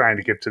they were trying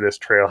to get to this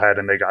trailhead,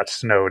 and they got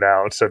snowed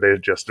out. So they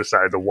just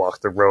decided to walk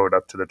the road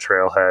up to the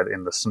trailhead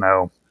in the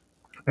snow.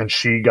 And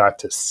she got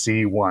to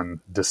see one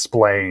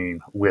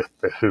displaying with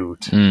the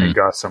hoot and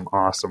got some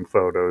awesome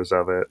photos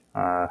of it.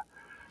 I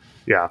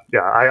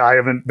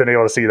haven't been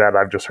able to see that.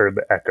 I've just heard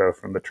the echo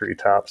from the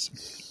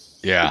treetops.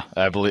 Yeah,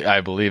 I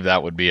believe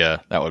that would be a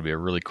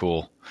really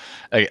cool.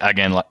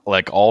 Again,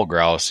 like all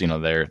grouse,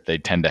 they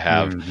tend to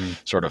have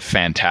sort of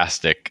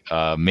fantastic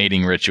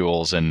mating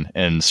rituals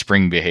and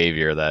spring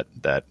behavior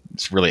that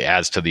really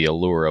adds to the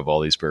allure of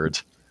all these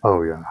birds.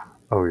 Oh yeah.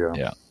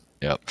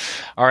 Yeah.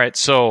 All right,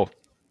 so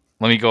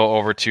let me go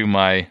over to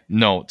my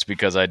notes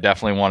because I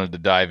definitely wanted to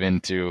dive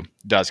into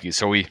duskies.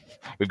 So we've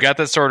got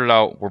that sorted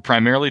out. We're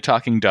primarily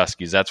talking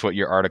duskies. That's what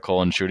your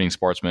article in Shooting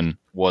Sportsman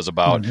was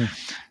about.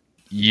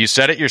 You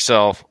said it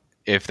yourself.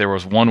 If there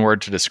was one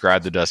word to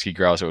describe the dusky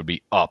grouse, it would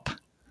be up.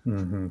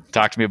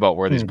 Talk to me about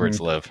where these birds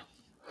live.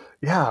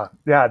 Yeah,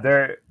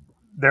 they're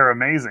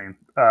amazing.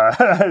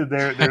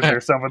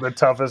 They're some of the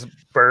toughest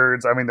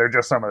birds. I mean, they're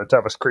just some of the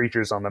toughest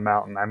creatures on the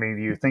mountain. I mean,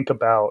 you think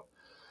about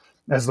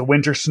as the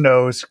winter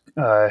snows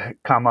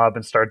come up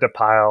and start to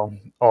pile,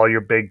 all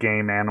your big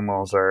game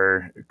animals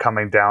are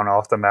coming down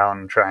off the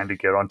mountain trying to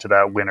get onto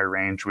that winter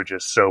range, which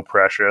is so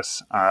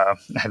precious,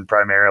 and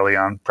primarily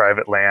on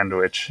private land,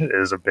 which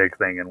is a big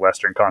thing in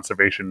Western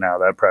conservation now,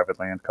 that private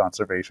land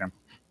conservation.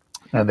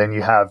 And then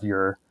you have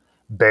your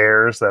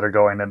bears that are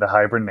going into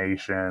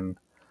hibernation,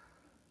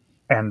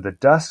 and the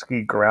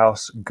dusky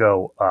grouse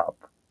go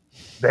up.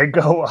 They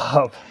go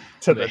up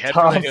to They the head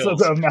for the tops of hills.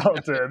 the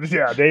mountains.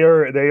 Yeah, they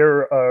are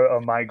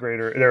a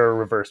migrator. They're a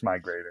reverse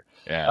migrator,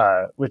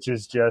 Yeah. which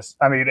is just,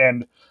 I mean,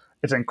 and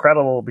it's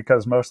incredible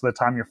because most of the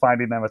time you're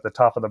finding them at the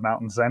top of the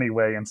mountains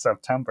anyway in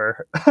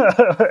September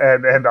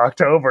and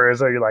October.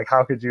 So you're like,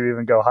 how could you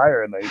even go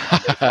higher? And they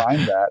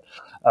find that,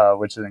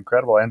 which is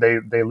incredible. And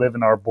they live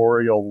an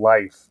arboreal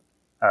life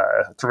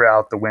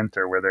throughout the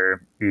winter where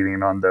they're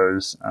eating on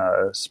those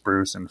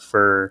spruce and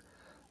fir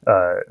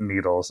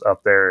needles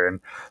up there. And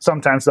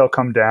sometimes they'll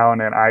come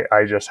down. And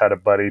I just had a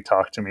buddy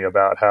talk to me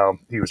about how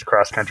he was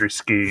cross country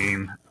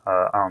skiing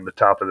on the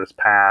top of this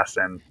pass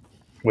and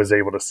was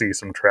able to see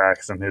some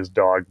tracks, and his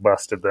dog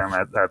busted them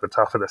at the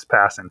top of this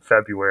pass in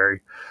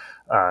February.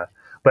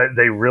 But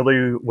they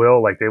really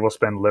will, like, they will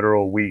spend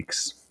literal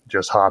weeks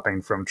just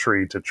hopping from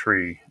tree to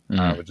tree,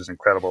 which is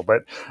incredible.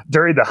 But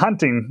during the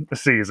hunting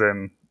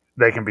season,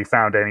 they can be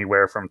found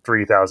anywhere from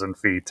 3,000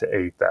 feet to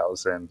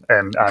 8,000,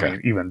 and I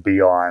mean even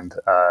beyond.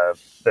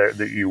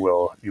 That you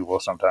will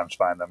sometimes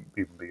find them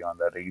even beyond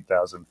that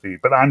 8,000 feet.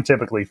 But I'm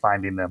typically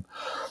finding them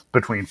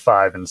between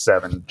 5 and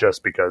 7,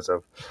 just because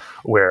of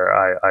where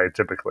I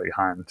typically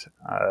hunt.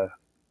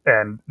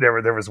 And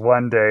there was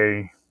one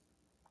day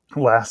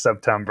last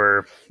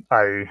September,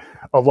 a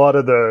lot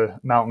of the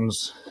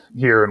mountains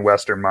here in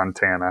western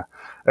Montana,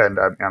 and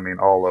I mean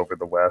all over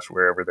the West,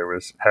 wherever there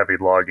was heavy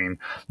logging,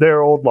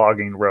 they're old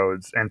logging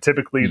roads, and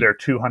typically they're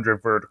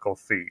 200 vertical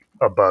feet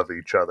above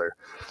each other,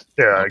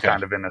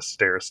 kind of in a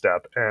stair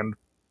step. And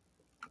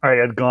I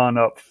had gone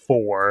up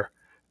 4,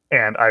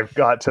 and I've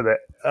got to the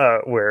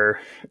where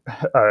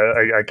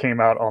I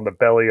came out on the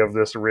belly of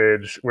this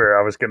ridge where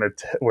I was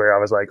where I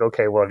was like,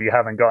 okay, well, if you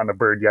haven't gotten a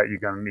bird yet, you're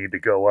going to need to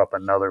go up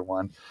another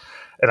one.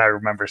 And I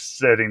remember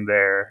sitting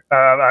there.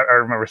 I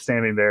remember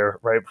standing there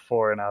right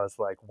before, and I was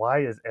like, why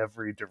is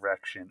every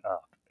direction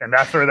up? And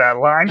that's where that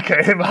line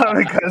came up,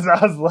 because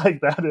I was like,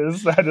 that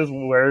is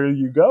where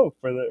you go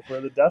for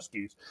the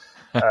Duskies.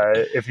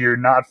 If you're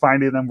not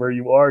finding them where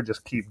you are,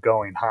 just keep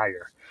going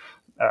higher,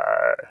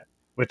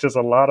 which is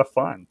a lot of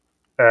fun.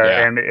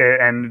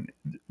 And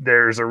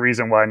there's a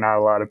reason why not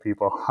a lot of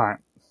people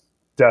hunt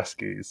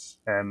Duskies,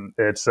 and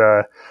it's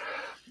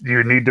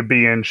you need to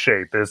be in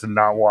shape. This is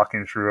not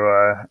walking through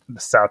a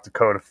South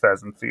Dakota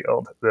pheasant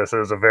field. This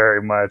is a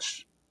very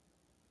much,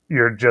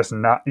 you're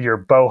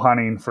bow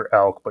hunting for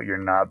elk, but you're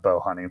not bow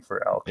hunting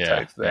for elk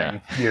type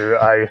thing.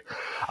 Yeah.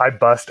 I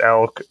bust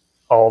elk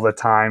all the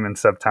time in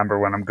September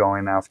when I'm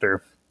going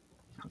after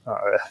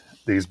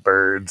these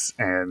birds,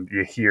 and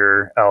you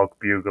hear elk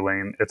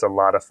bugling. It's a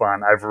lot of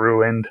fun. I've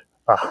ruined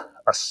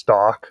a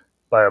stalk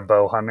by a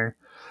bow hunter,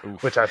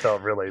 which I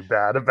felt really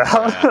bad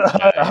about.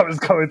 I was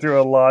going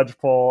through a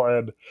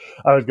lodgepole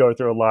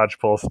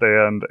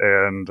stand,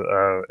 and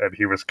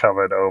he was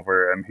coming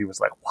over, and he was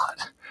like,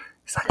 "What?"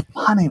 He's like,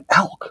 "I'm hunting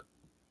elk."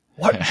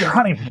 What? You're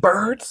hunting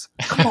birds?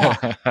 Come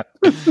on.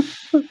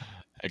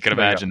 I could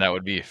imagine that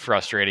would be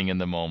frustrating in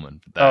the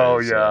moment.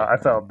 I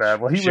felt bad.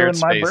 Well, he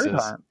ruined my bird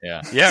hunt.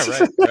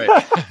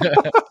 Right.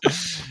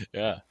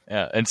 Yeah.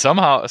 And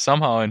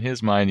somehow in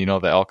his mind,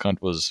 the elk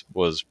hunt was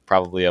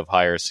probably of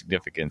higher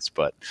significance.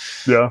 But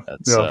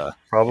that's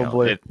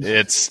probably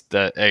it's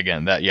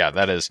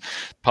that is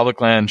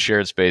public land,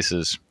 shared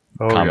spaces,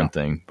 common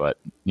thing. But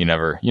you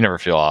never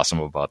feel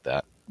awesome about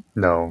that.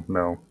 No,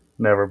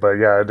 never. But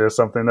yeah, it is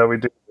something that we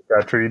do.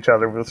 Got to treat each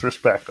other with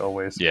respect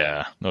always.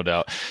 Yeah, no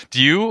doubt.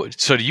 Do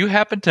you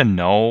happen to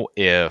know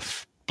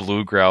if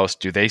blue grouse,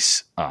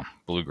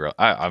 blue grouse?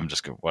 I'm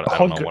just I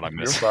don't know what I'm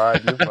missing.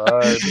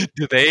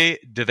 You're fine.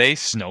 Do they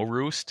snow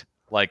roost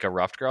like a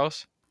ruffed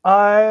grouse?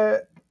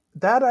 That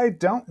I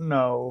don't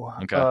know.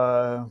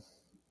 Okay.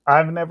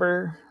 I've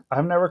never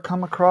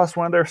come across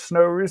one of their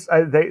snow roosts.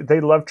 They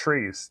love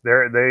trees.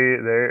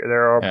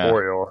 They're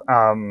arboreal.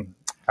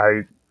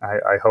 Yeah.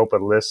 I hope a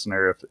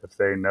listener, if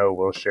they know,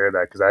 will share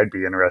that, because I'd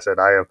be interested.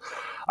 I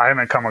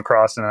haven't come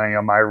across in any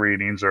of my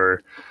readings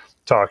or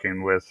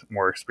talking with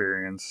more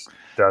experienced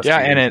Dusky. Yeah,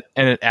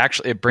 and it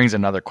actually brings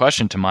another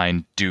question to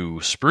mind: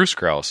 do spruce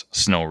grouse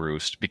snow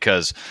roost?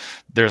 Because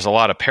there's a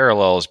lot of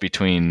parallels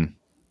between,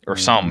 or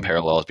some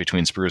parallels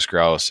between spruce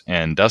grouse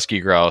and dusky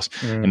grouse,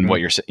 and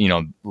what you're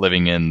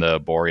living in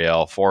the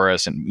boreal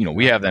forest, and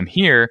we have them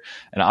here,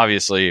 and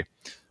obviously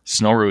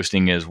snow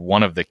roosting is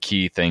one of the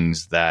key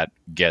things that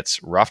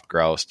gets ruffed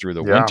grouse through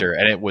the winter.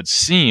 And it would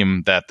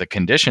seem that the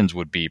conditions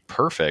would be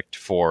perfect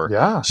for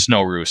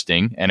snow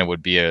roosting, and it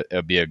would be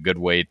a good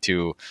way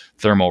to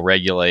thermal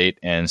regulate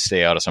and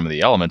stay out of some of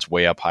the elements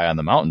way up high on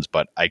the mountains.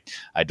 But I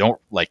don't,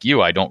 like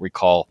you, I don't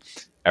recall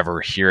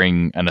ever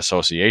hearing an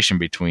association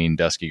between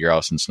dusky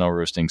grouse and snow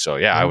roosting. So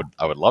I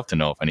would love to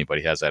know if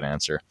anybody has that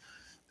answer.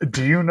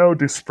 Do you know,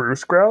 do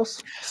spruce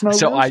grouse snow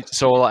roost?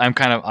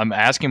 I'm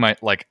asking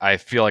I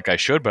feel like I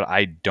should, but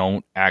I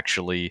don't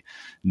actually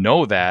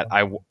know that.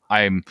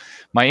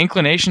 My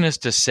inclination is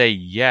to say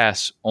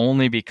yes,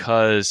 only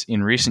because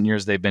in recent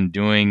years they've been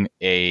doing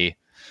a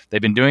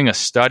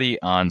study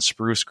on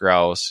spruce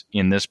grouse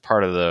in this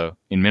part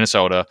in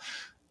Minnesota,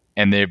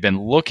 and they've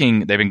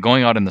been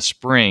going out in the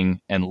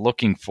spring and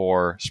looking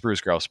for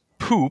spruce grouse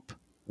poop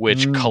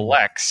which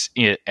collects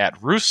it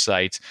at roost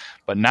sites.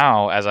 But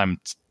now, as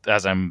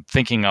I'm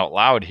thinking out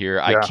loud here,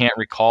 I can't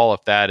recall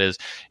if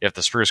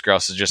the spruce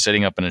grouse is just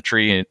sitting up in a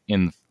tree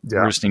in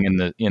roosting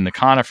in the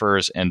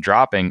conifers and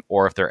dropping,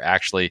 or if they're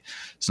actually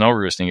snow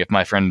roosting. If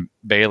my friend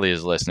Bailey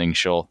is listening,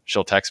 she'll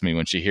text me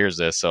when she hears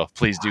this. So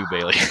please do,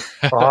 Bailey.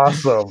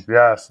 Awesome.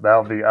 Yes,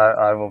 that'll be.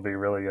 I will be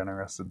really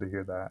interested to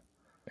hear that.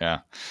 Yeah.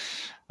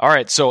 All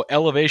right. So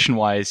elevation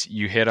wise,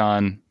 you hit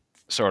on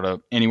sort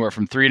of anywhere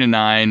from 3 to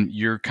 9.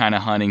 You're kind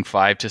of hunting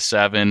 5 to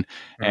 7,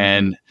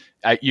 and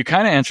you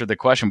kind of answered the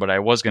question, but I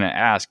was going to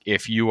ask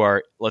if you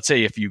are, let's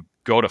say, if you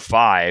go to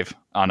 5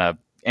 on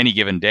any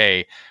given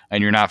day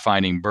and you're not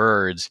finding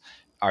birds,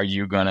 are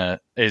you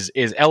is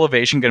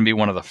elevation going to be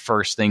one of the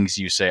first things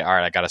you say, all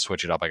right, I got to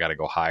switch it up, I got to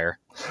go higher?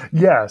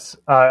 Yes,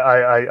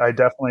 I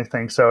definitely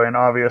think so. And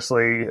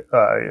obviously,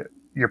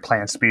 your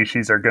plant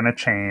species are going to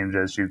change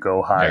as you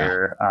go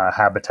higher.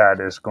 Habitat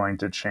is going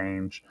to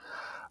change.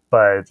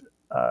 But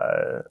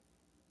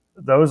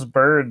those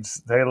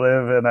birds, they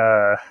live in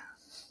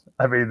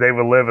they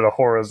would live in a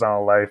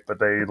horizontal life, but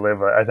they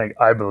live,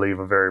 I believe,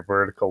 a very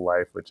vertical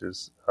life, which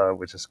is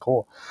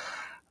cool.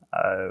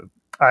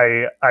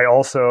 I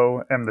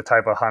also am the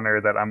type of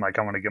hunter that I'm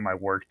going to get my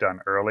work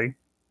done early.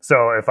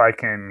 So if I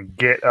can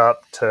get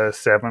up to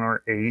 7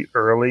 or 8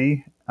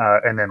 early,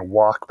 and then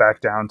walk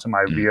back down to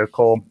my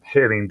vehicle,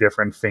 hitting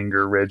different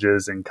finger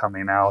ridges and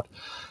coming out,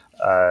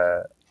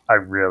 I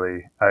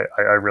really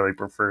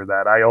prefer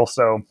that. I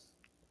also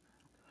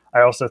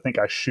think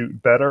I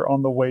shoot better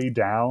on the way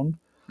down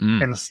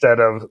instead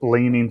of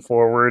leaning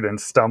forward and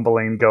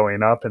stumbling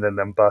going up and then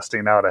them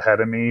busting out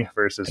ahead of me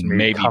versus and me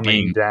maybe coming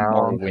being down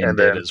more winded and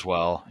then, as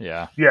well.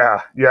 Yeah,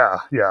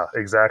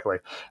 exactly.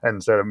 And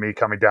instead of me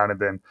coming down, and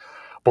then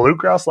blue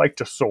grouse like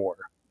to soar.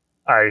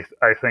 I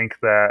think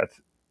that's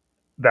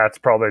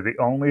probably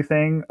the only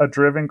thing a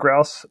driven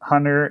grouse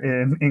hunter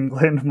in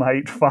England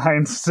might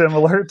find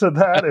similar to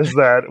that, is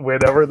that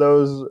whenever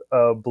those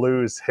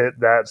blues hit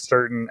that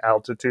certain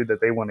altitude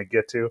that they want to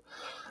get to,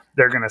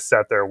 they're going to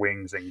set their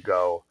wings and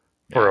go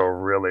for a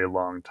really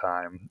long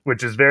time,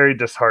 which is very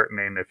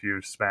disheartening if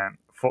you've spent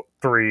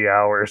 3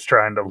 hours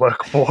trying to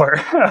look for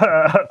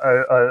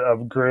a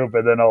group,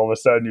 and then all of a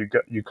sudden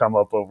you come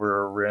up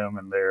over a rim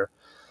and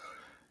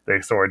they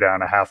soar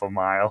down a half a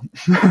mile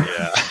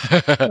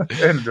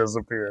and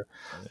disappear.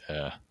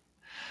 Yeah,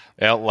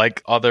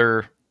 like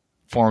other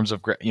forms of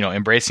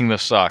embracing the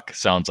suck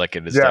sounds like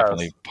it is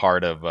definitely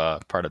part of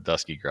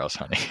dusky grouse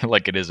hunting,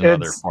 like it is in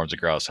other forms of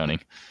grouse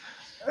hunting.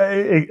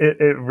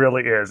 It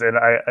really is. And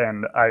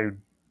I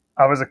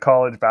was a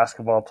college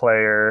basketball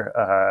player.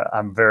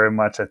 I'm very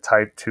much a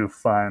type 2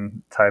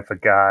 fun type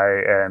of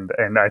guy, and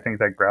I think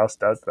that grouse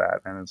does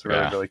that, and it's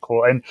really really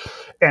cool.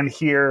 And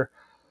here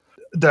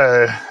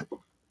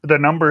the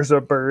numbers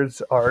of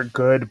birds are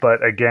good,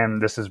 but again,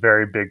 this is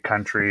very big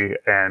country,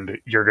 and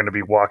you're going to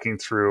be walking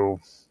through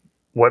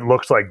what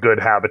looks like good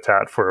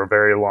habitat for a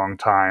very long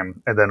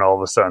time, and then all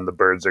of a sudden the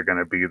birds are going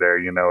to be there.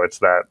 It's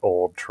that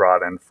old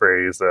trodden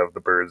phrase of the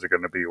birds are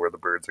going to be where the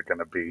birds are going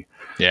to be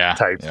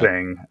type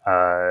thing.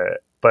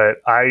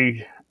 But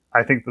I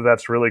think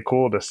that's really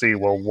cool to see,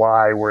 well,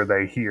 why were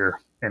they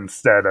here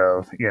instead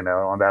of,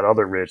 on that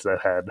other ridge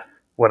that had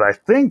what I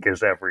think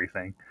is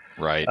everything.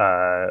 Right.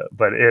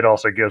 But it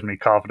also gives me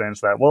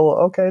confidence that, well,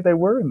 okay, they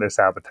were in this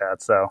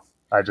habitat, so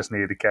I just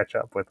needed to catch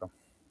up with them.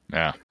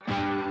 Yeah.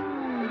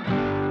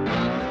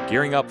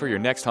 Gearing up for your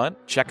next hunt?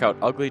 Check out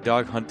Ugly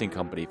Dog Hunting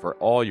Company for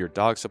all your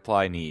dog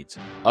supply needs.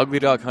 Ugly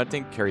Dog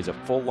Hunting carries a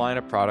full line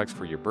of products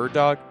for your bird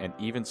dog and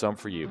even some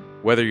for you.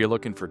 Whether you're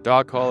looking for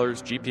dog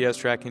collars, GPS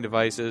tracking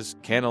devices,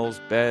 kennels,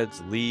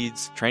 beds,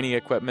 leads, training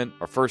equipment,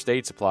 or first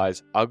aid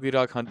supplies, Ugly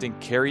Dog Hunting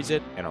carries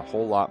it and a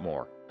whole lot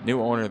more. New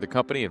owner of the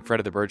company and friend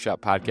of the Birdshot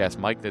podcast,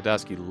 Mike the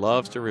Dusky,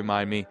 loves to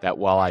remind me that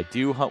while I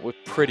do hunt with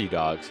pretty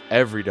dogs,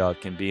 every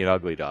dog can be an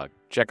ugly dog.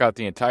 Check out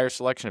the entire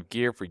selection of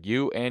gear for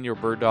you and your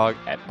bird dog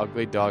at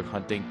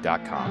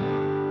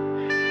uglydoghunting.com.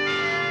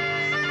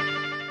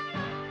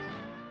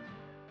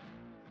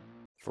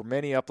 For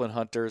many upland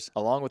hunters,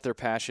 along with their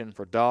passion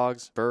for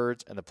dogs,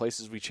 birds, and the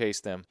places we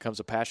chase them, comes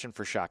a passion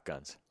for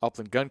shotguns.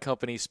 Upland Gun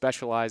Company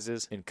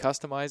specializes in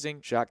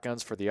customizing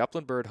shotguns for the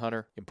upland bird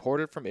hunter,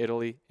 imported from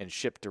Italy and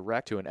shipped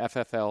direct to an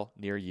FFL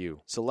near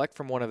you. Select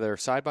from one of their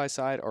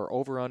side-by-side or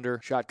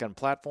over-under shotgun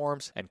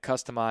platforms and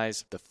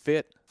customize the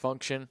fit,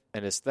 function,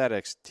 and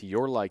aesthetics to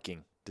your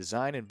liking.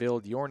 Design and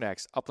build your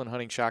next upland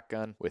hunting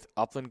shotgun with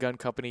Upland Gun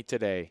Company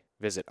today.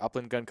 Visit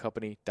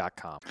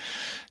uplandguncompany.com.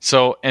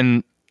 So,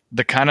 and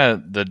the kind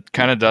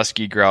of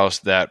dusky grouse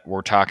that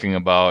we're talking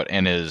about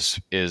and is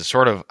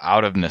sort of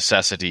out of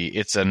necessity.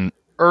 It's an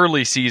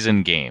early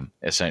season game.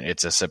 It's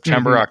a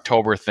September,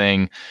 October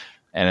thing,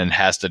 and it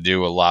has to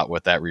do a lot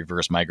with that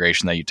reverse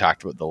migration that you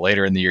talked about. The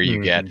later in the year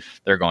you get,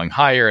 they're going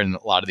higher, and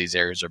a lot of these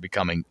areas are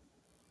becoming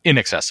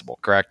inaccessible,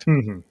 correct?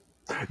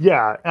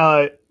 Yeah.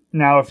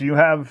 Now, if you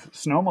have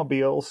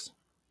snowmobiles,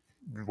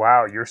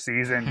 wow, your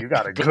season, you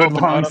got a good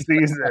long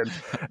season.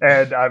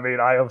 And I mean,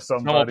 I have some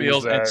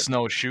snowmobiles and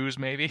snowshoes,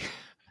 maybe.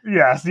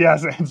 Yes,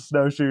 and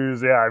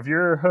snowshoes. Yeah, if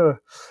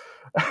you're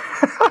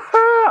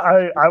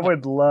I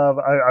would love,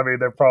 I mean,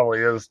 there probably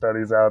is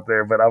studies out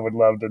there, but I would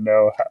love to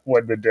know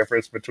what the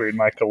difference between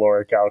my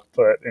caloric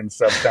output in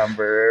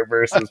September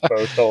versus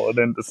post hold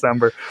in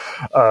December.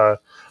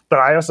 But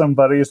I have some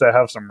buddies that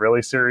have some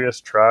really serious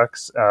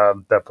trucks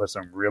that put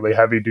some really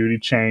heavy duty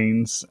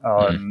chains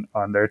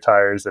on their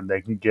tires, and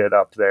they can get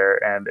up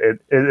there, and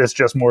it's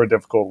just more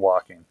difficult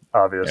walking,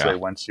 obviously,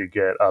 once you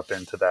get up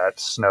into that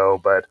snow.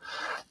 But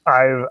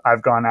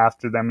I've gone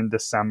after them in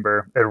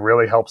December. It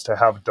really helps to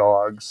have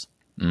dogs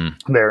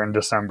there in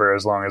December,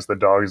 as long as the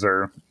dogs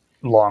are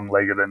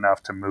long-legged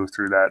enough to move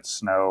through that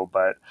snow.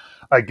 But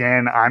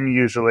again, I'm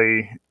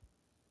usually,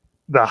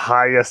 the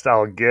highest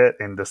I'll get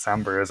in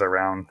December is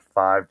around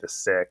 5 to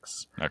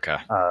 6. Okay.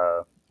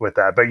 With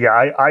that. But yeah,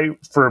 I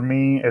for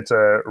me, it's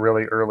a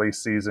really early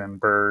season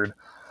bird,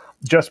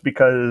 just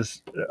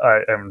because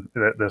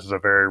this is a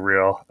very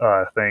real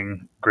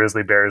thing.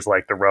 Grizzly bears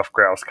like the rough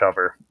grouse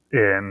cover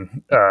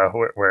in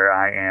where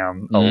I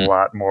am a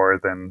lot more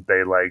than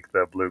they like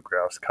the blue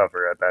grouse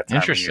cover at that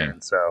time of year.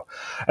 So,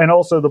 and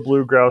also the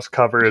blue grouse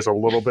cover is a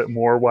little bit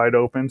more wide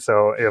open.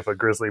 So if a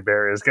grizzly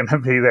bear is going to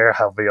be there,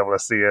 I'll be able to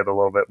see it a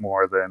little bit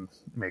more than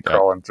me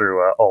crawling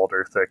through a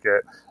alder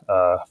thicket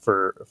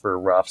for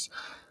roughs.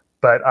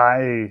 But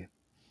I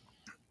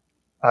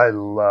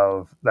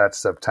love that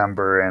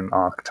September and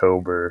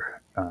October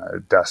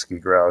dusky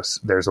grouse.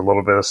 There's a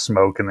little bit of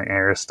smoke in the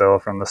air still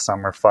from the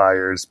summer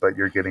fires, but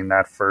you're getting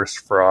that first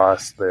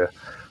frost. The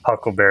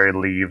huckleberry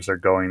leaves are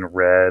going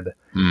red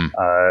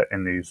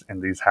in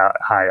these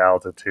high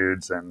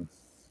altitudes, and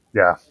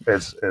yeah,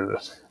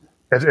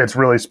 it's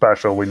really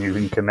special when you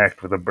can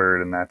connect with a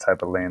bird in that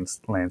type of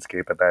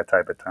landscape at that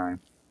type of time.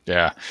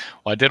 Yeah.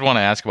 Well, I did want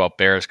to ask about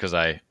bears because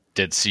I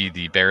did see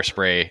the bear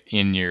spray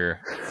in your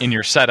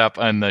setup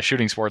on the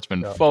Shooting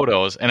Sportsman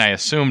photos, and I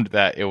assumed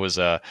that it was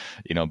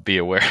be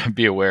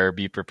aware,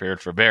 be prepared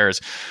for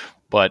bears.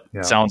 But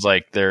it sounds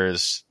like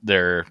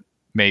there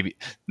maybe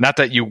not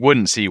that you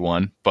wouldn't see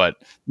one, but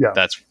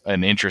that's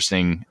an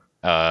interesting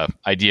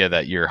idea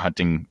that you're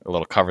hunting a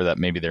little cover that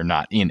maybe they're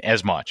not in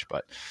as much,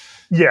 but.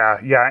 Yeah,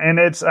 and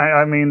it's,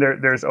 I mean,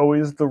 there's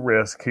always the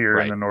risk here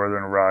in the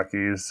Northern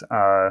Rockies,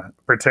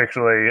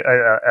 particularly,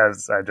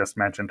 as I just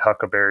mentioned,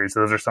 huckleberries.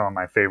 Those are some of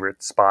my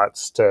favorite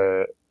spots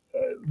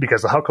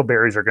because the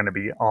huckleberries are going to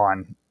be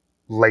on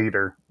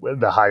later,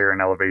 the higher in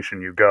elevation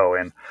you go.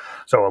 And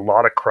so a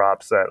lot of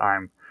crops that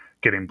I'm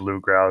getting blue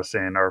grouse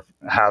in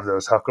have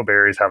those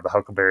huckleberries, have the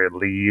huckleberry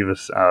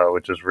leaves,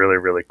 which is really,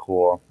 really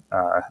cool,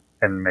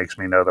 and makes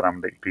me know that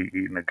I'm going to be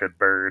eating a good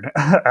bird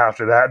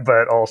after that.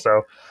 But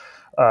also,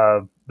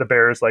 the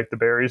bears like the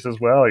berries as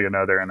well.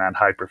 They're in that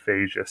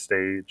hyperphagia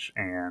stage.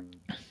 And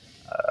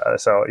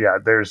so,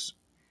 there's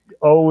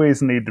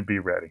always need to be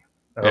ready.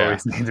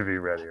 Always need to be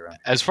ready. Right?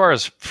 As far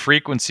as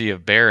frequency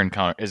of bear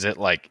encounter, is it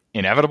like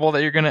inevitable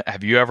that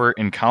have you ever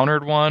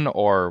encountered one,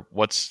 or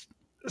what's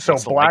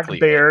black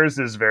bears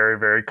is very,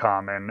 very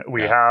common.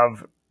 We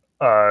have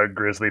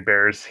grizzly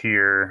bears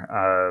here.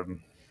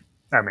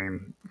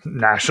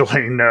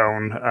 Nationally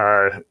known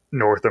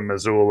north of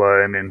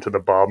Missoula and into the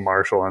Bob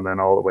Marshall, and then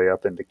all the way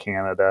up into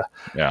Canada.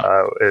 We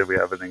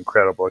have an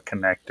incredible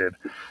connected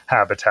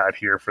habitat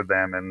here for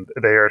them, and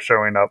they are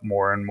showing up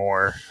more and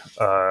more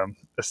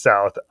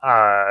south.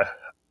 I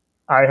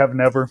have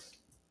never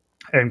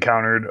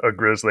encountered a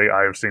grizzly.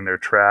 I have seen their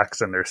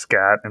tracks and their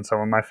scat in some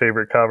of my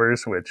favorite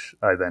covers, which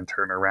I then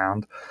turn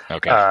around.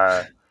 Okay.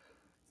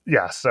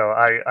 So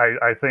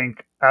I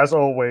think, as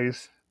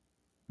always,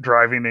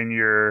 driving in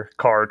your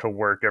car to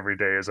work every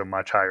day is a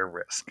much higher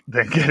risk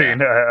than getting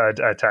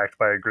attacked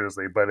by a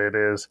grizzly, but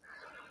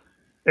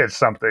it's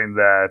something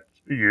that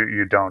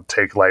you don't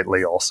take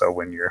lightly also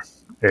when you're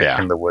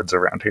in the woods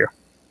around here.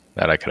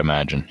 That I could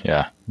imagine.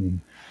 Yeah.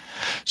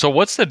 So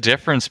what's the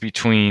difference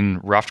between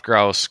ruffed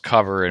grouse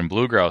cover and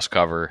blue grouse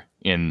cover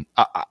in,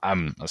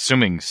 I'm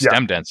assuming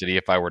stem density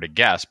if I were to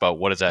guess, but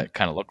what does that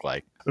kind of look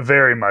like?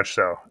 Very much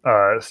so.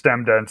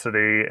 Stem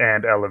density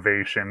and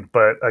elevation.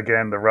 But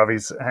again, the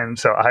roughies, and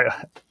so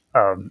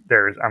I'm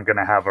going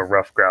to have a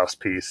rough grouse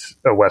piece,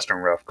 a Western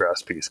rough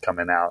grouse piece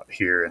coming out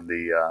here in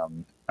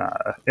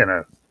in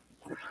a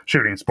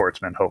Shooting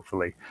Sportsman,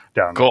 hopefully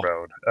down the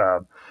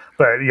road.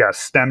 But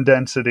stem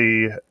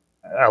density,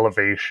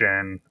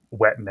 elevation,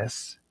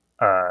 wetness.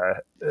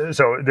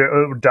 So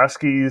the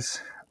Duskies,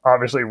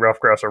 obviously rough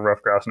grouse are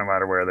rough grouse no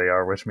matter where they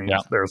are, which means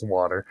there's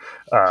water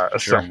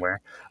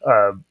somewhere.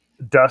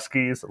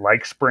 Duskies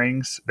like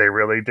springs, they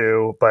really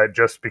do, but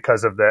just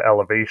because of the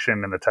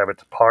elevation and the type of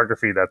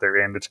topography that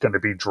they're in, it's going to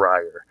be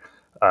drier.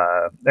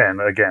 And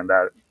again,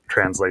 that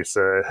translates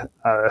to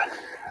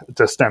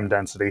stem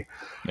density.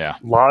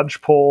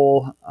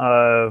 Lodgepole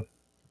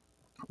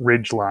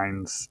ridge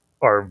lines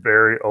are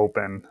very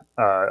open.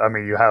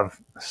 You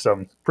have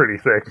some pretty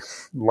thick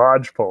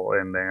lodgepole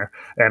in there,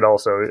 and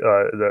also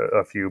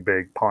a few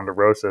big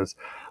ponderosas,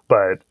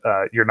 but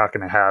you're not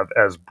going to have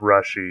as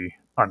brushy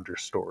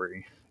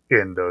understory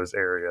in those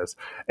areas.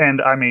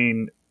 And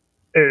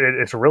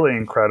it's really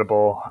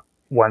incredible.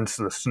 Once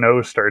the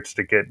snow starts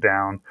to get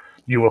down,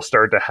 you will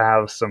start to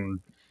have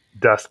some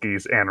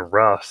Duskies and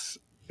Ruffs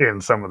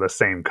in some of the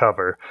same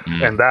cover.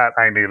 And that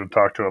I need to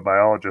talk to a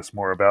biologist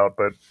more about.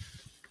 But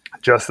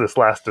just this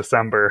last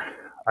December,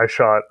 I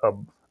shot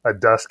a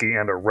Dusky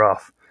and a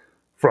Ruff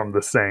from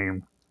the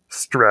same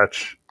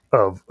stretch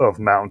of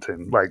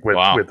mountain, like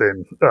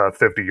within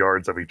 50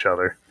 yards of each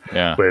other.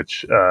 Yeah.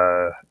 Which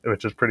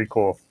is pretty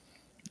cool.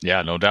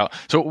 Yeah, no doubt.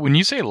 So when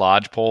you say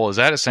lodgepole, is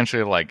that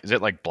essentially is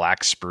it like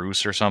black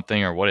spruce or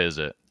something, or what is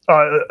it?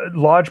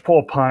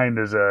 Lodgepole pine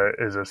is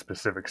a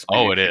specific species.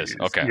 Oh, it is.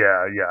 Okay.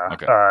 Yeah.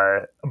 Okay.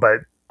 But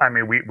I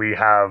mean, we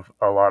have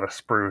a lot of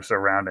spruce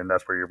around, and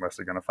that's where you're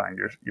mostly going to find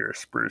your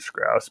spruce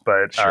grouse.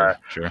 But sure.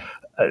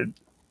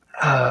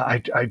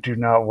 I do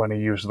not want to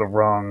use the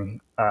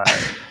wrong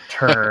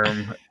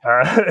term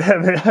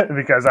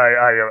because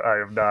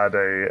I am not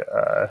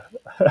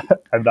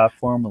I'm not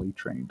formally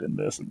trained in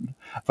this,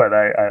 but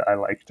I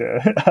like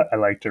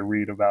to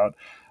read about.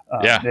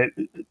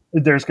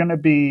 There's going to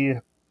be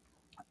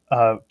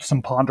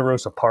some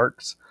ponderosa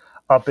parks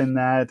up in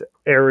that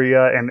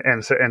area,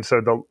 and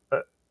so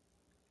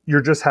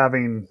you're just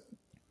having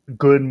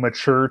good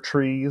mature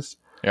trees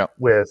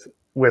with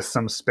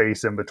some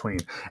space in between,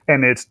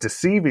 and it's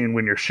deceiving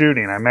when you're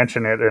shooting. I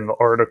mentioned it in the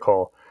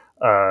article.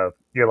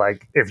 You're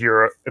like, if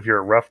you're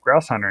a rough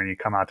grouse hunter and you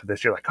come out to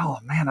this, you're like, oh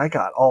man, I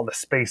got all the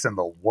space in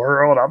the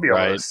world. I'll be able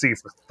to see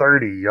for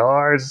 30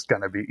 yards. It's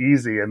going to be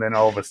easy. And then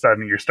all of a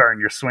sudden you're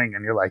starting your swing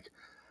and you're like,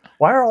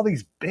 why are all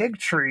these big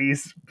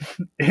trees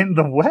in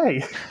the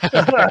way?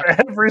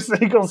 Every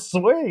single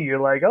swing, you're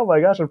like, oh my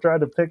gosh, I'm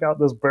trying to pick out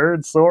this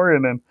bird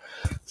soaring and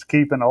it's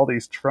keeping all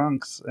these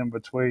trunks in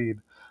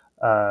between.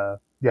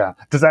 Yeah.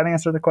 Does that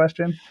answer the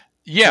question?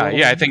 Yeah.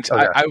 I think so.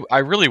 Okay. I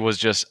really was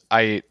just,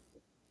 I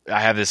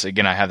have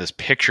this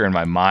picture in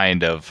my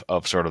mind of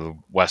sort of the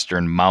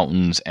Western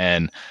mountains,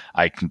 and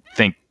I can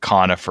think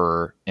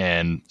conifer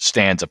and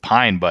stands of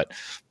pine, but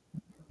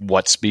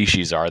what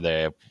species are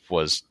they?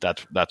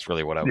 That's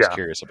really what I was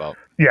curious about.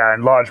 Yeah,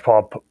 and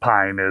lodgepole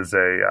pine is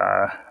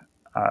a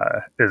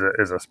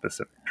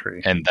specific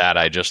tree, and that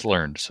I just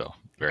learned. So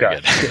very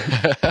good.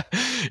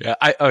 Yeah,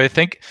 I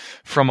think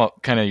from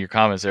kind of your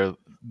comments there,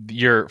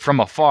 you're from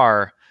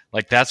afar,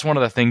 like that's one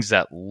of the things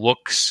that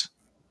looks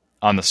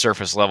on the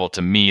surface level to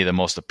me the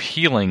most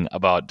appealing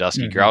about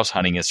dusky grouse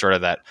hunting is sort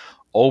of that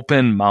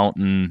open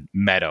mountain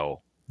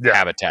meadow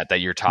habitat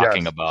that you're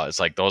talking about. It's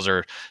like those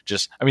are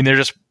just, I mean, they're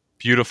just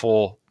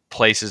beautiful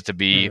places to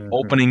be,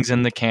 openings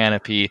in the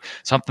canopy,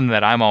 something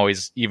that I'm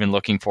always even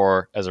looking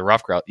for as a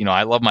rough grouse. You know,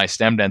 I love my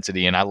stem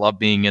density and I love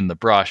being in the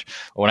brush.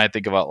 But when I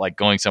think about like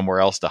going somewhere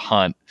else to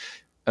hunt,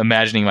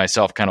 imagining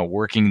myself kind of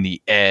working the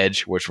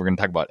edge, which we're going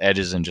to talk about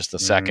edges in just a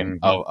second,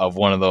 of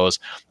one of those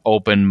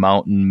open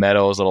mountain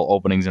meadows, little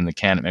openings in the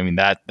canopy. I mean,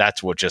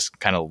 that's what just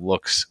kind of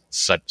looks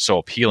so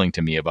appealing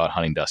to me about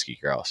hunting dusky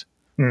grouse.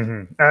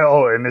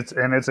 Oh, and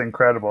it's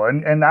incredible.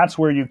 And that's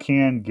where you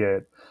can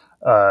get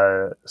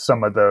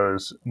some of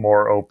those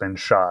more open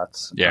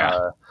shots.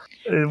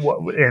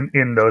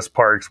 In those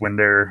parks when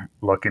they're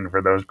looking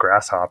for those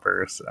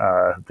grasshoppers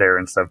there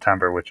in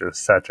September, which is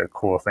such a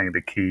cool thing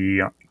to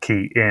key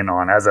in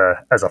on as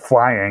a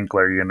fly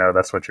angler. You know,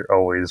 that's what you're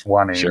always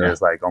wanting.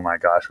 Is like, oh my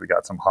gosh, we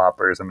got some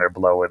hoppers and they're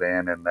blowing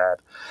in, and that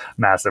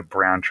massive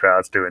brown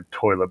trout's doing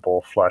toilet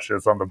bowl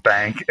flushes on the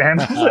bank,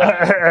 and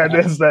and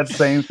it's that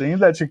same thing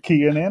that you're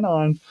keying in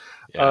on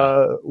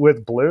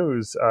with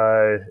blues,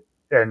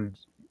 and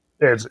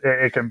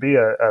it can be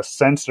a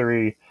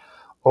sensory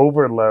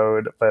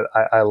overload, but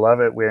I love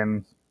it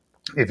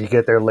if you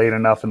get there late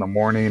enough in the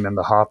morning and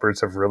the hoppers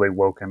have really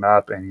woken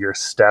up and you're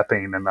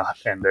stepping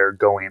and they're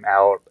going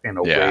out in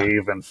a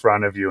wave in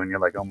front of you, and you're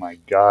like, oh my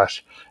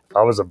gosh, if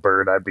I was a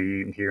bird, I'd be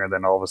eating here. And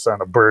then all of a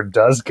sudden a bird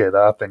does get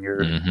up and you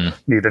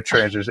need to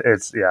transition.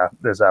 It's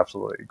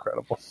absolutely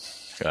incredible.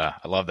 Yeah,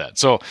 I love that.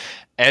 So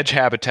edge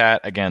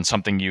habitat, again,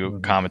 something you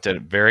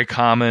commented, very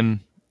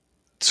common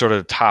sort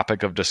of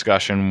topic of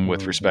discussion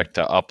with respect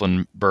to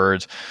upland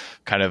birds.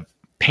 Kind of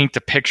paint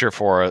the picture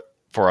for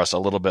us a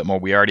little bit more.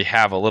 We already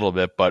have a little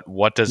bit, but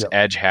what does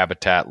edge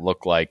habitat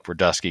look like for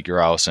dusky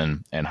grouse,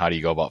 and how do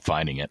you go about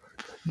finding it?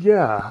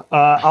 Yeah,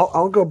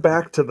 I'll go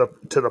back to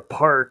the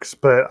parks,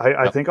 but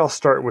I think I'll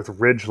start with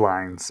ridge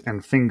lines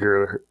and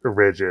finger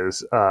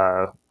ridges.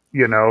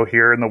 You know,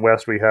 here in the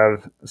West we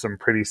have some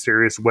pretty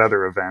serious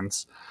weather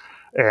events,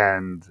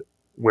 and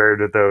where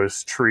do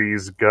those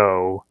trees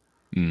go?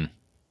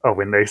 Oh,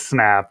 when they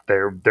snap,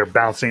 they're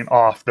bouncing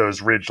off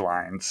those ridge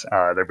lines.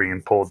 They're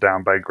being pulled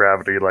down by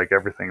gravity like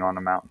everything on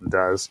a mountain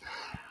does.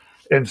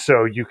 And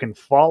so you can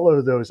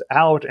follow those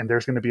out, and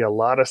there's going to be a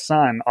lot of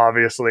sun.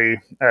 Obviously,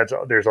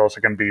 there's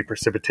also going to be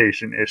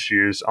precipitation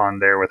issues on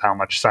there with how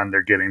much sun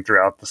they're getting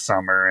throughout the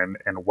summer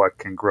and what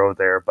can grow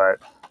there. But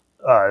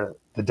the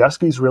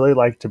Duskies really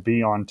like to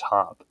be on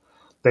top.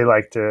 They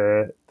like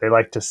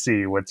to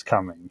see what's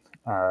coming.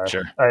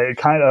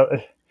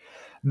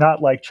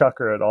 Not like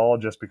Chucker at all,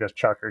 just because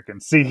Chucker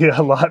can see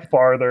a lot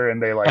farther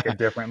and they like a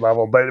different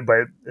level. But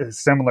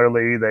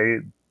similarly,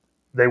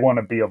 they want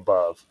to be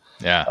above.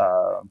 Yeah.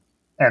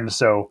 And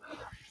so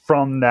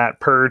from that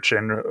perch,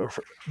 and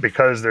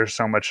because there's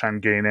so much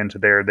time getting into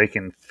there, they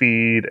can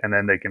feed, and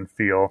then they can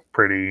feel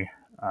pretty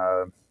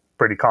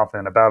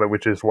confident about it,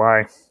 which is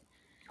why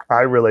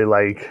I really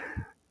like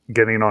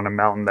getting on a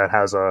mountain that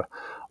has a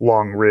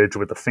long ridge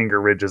with the finger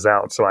ridges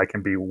out, so I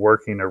can be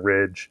working a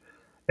ridge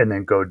and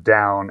then go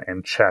down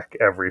and check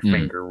every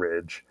finger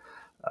ridge.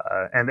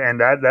 And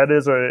that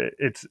is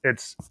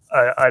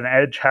an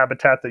edge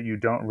habitat that you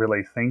don't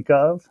really think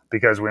of,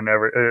 because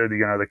whenever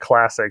the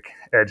classic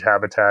edge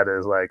habitat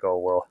is like, oh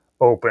well,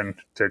 open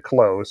to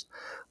closed,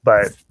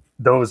 but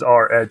those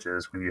are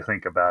edges when you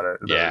think about it.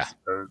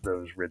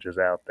 Those ridges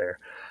out there,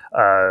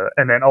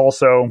 and then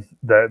also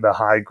the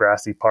high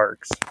grassy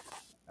parks,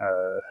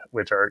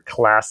 which are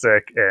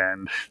classic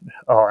and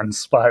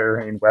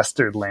awe-inspiring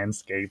Western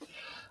landscape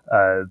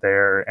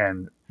there,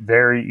 and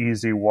very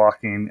easy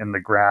walking in the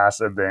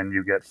grass. And then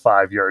you get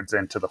 5 yards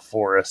into the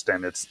forest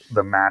and it's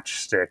the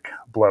matchstick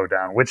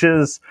blowdown, which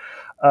is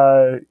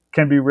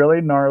can be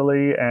really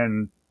gnarly,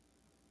 and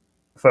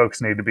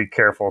folks need to be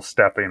careful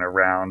stepping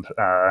around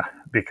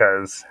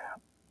because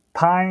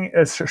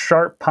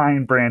sharp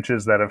pine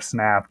branches that have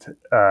snapped,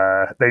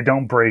 they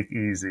don't break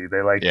easy.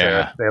 They like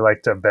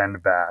to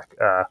bend back.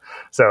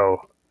 So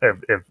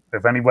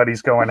if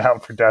anybody's going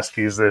out for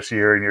Duskies this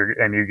year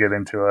and you get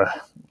into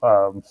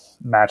a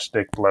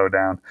matchstick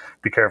blowdown,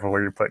 be careful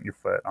where you're putting your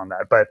foot on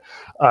that. But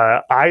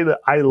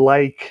I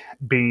like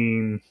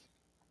being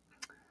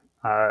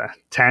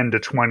 10 to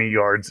 20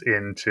 yards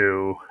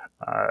into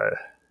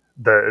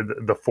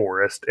the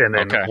forest, and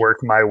then work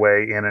my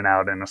way in and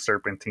out in a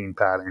serpentine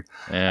pattern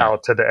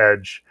out to the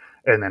edge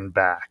and then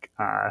back.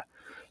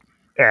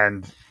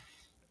 And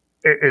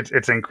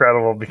it's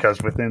incredible,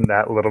 because within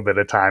that little bit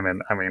of time,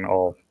 and I mean,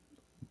 all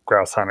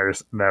grouse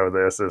hunters know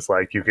this, is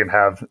like you can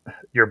have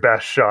your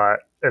best shot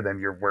and then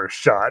your worst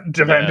shot,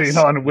 depending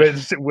on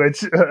which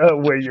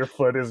way your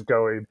foot is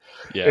going.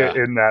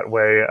 In that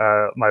way.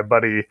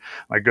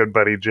 My good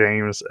buddy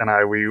James and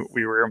I, we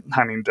were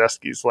hunting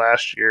Duskies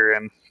last year,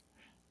 and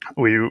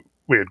we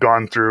had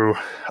gone through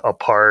a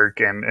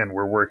park and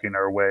we're working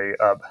our way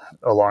up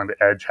along the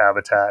edge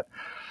habitat,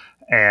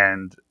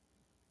 and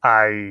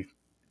I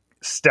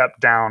stepped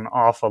down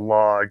off a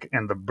log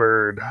and the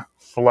bird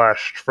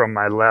flushed from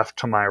my left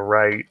to my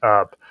right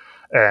up,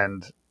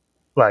 and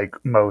like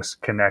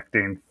most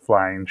connecting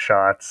flying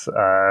shots,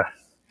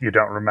 you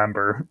don't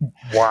remember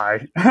why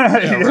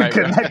he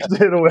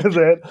connected with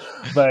it,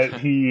 but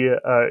he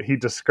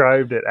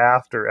described it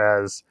after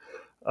as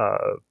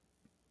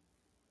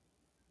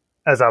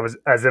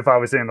if I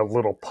was in a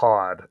little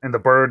pod, and the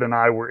bird and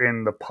I were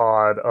in the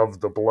pod of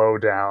the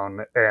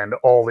blowdown, and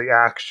all the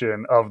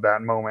action of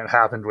that moment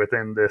happened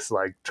within this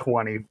like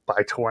 20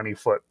 by 20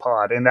 foot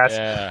pod. And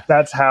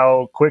that's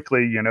how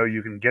quickly,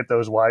 you can get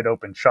those wide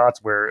open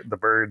shots where the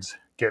birds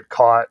get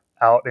caught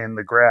out in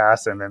the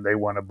grass and then they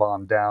want to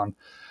bomb down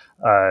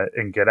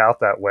and get out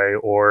that way.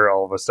 Or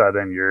all of a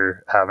sudden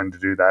you're having to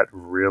do that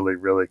really,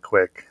 really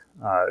quick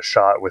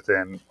shot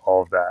within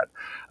all of that,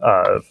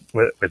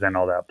 within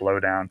all that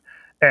blowdown.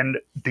 And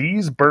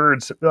these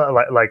birds,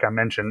 like I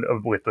mentioned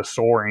with the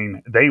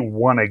soaring, they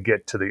want to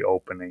get to the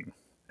opening,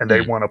 and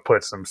they want to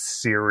put some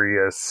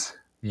serious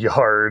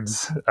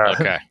yards,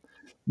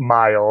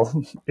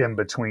 mile in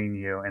between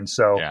you. And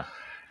so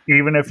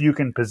even if you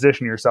can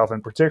position yourself,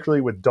 and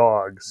particularly with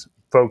dogs,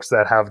 folks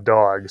that have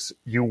dogs,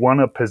 you want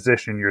to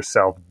position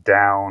yourself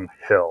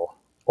downhill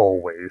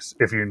always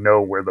if you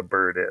know where the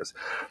bird is.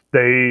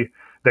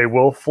 They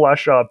will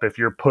flush up if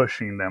you're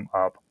pushing them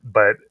up,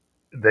 but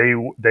they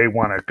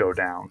want to go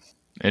down.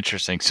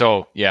 Interesting.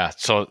 So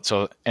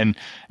and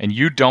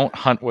you don't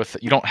hunt with,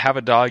 you don't have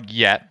a dog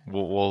yet.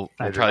 We'll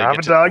probably have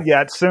a dog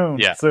yet soon.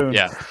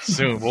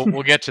 Soon.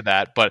 We'll get to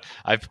that. But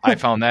I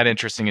found that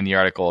interesting in the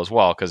article as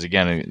well, because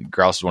again,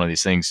 grouse is one of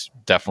these things.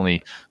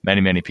 Definitely,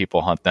 many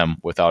people hunt them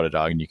without a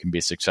dog, and you can be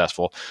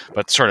successful.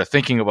 But sort of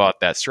thinking about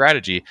that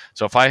strategy.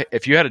 So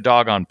if you had a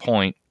dog on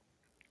point,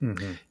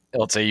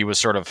 let's say he was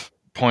sort of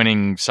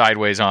pointing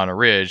sideways on a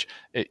ridge,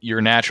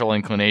 your natural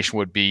inclination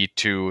would be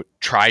to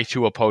try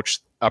to approach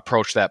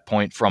that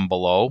point from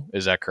below.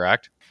 Is that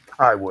correct?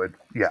 I would.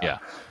 Yeah.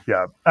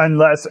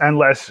 Unless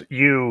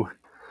you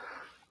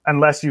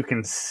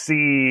can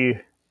see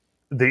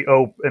the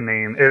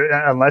opening,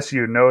 unless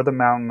you know the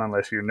mountain,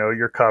 unless you know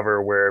your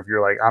cover, where if you're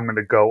like, I'm going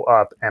to go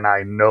up and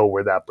I know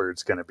where that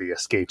bird's going to be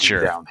escaping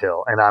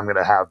downhill, and I'm going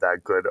to have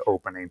that good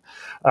opening.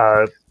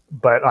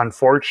 But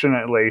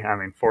unfortunately,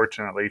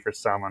 fortunately for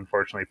some,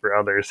 unfortunately for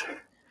others,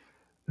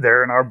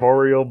 they're an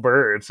arboreal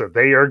bird, so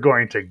they are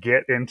going to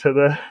get into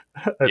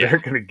they're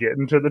going to get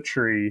into the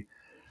tree,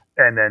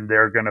 and then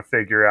they're going to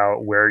figure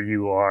out where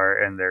you are,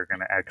 and they're going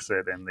to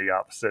exit in the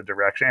opposite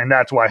direction. And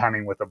that's why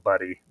hunting with a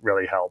buddy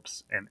really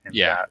helps in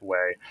that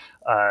way.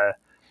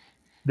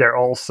 They're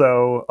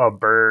also a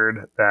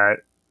bird that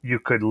you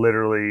could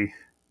literally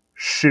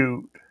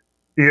shoot.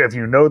 If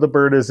you know the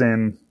bird is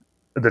in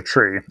the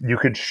tree, you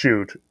could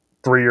shoot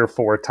 3 or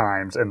 4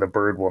 times and the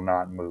bird will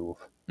not move.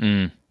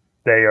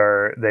 They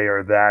are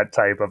that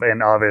type of,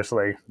 and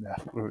obviously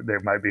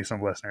there might be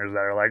some listeners that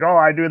are like, oh,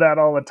 I do that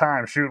all the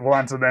time, shoot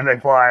once and then they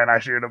fly and I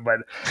shoot them, but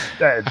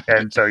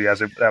and so yes,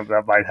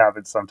 that might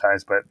happen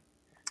sometimes. But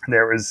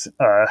there was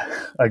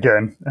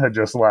again,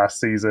 just last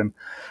season,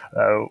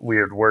 we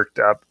had worked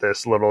up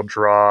this little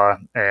draw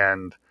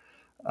and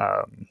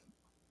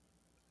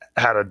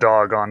had a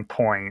dog on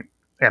point,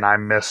 and I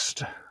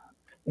missed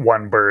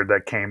one bird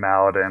that came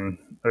out, and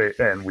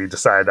we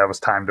decided that was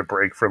time to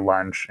break for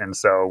lunch. And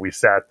so we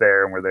sat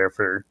there and we're there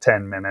for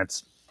 10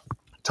 minutes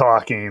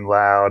talking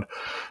loud,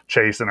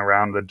 chasing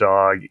around the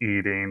dog,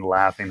 eating,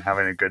 laughing,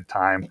 having a good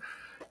time.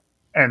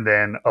 And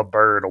then a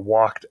bird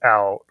walked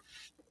out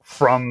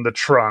from the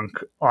trunk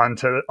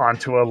onto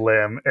a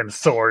limb and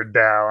soared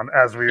down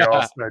as we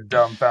all stood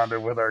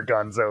dumbfounded with our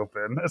guns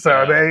open.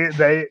 So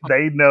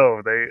they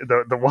know,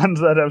 the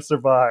ones that have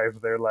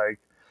survived, they're like,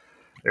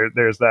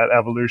 there's that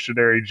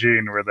evolutionary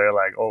gene where they're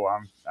like, oh,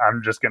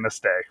 I'm just gonna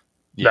stay.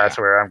 Yeah. That's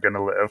where I'm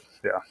gonna live.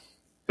 Yeah,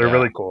 they're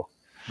really cool.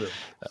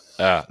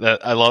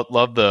 I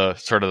love the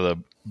sort of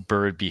the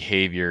bird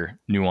behavior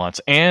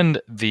nuance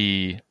and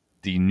the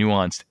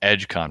nuanced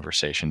edge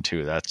conversation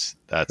too. That's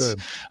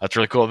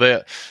really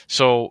cool.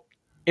 So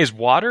is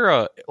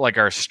water like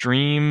our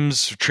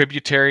streams,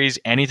 tributaries,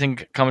 anything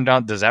coming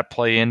down? Does that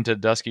play into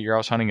dusky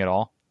grouse hunting at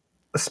all?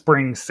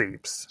 Spring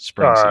seeps.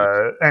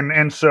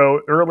 And so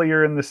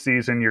earlier in the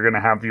season, you're going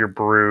to have your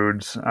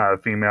broods,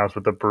 females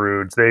with the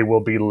broods. They will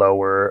be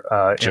lower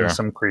in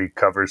some creek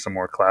covers, some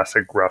more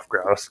classic rough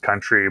grouse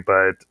country,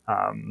 but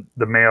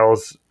the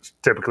males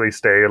typically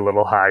stay a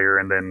little higher,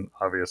 and then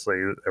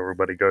obviously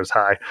everybody goes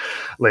high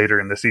later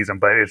in the season.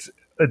 But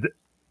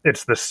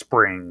it's the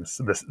springs,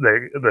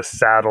 the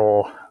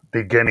saddle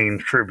beginning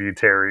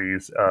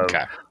tributaries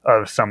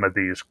of some of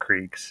these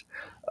creeks.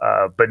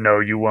 But no,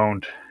 you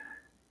won't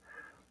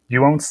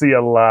see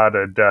a lot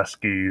of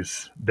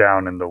duskies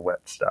down in the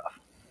wet stuff.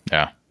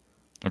 Yeah.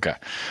 Okay.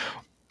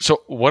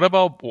 So what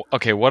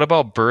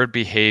about bird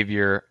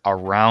behavior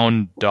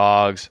around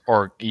dogs,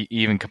 or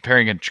even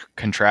comparing and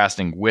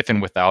contrasting with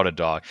and without a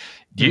dog?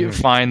 Do you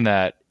find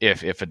that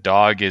if a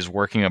dog is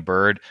working a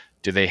bird,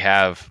 do they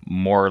have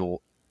more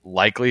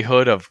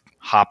likelihood of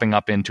hopping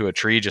up into a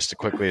tree just to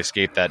quickly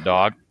escape that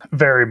dog?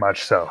 Very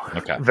much so.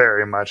 Okay.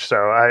 Very much so.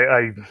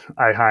 I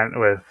hunt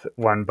with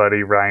one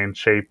buddy, Ryan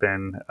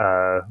Chapin,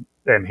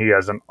 and he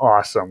has an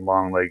awesome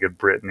long-legged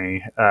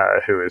Brittany,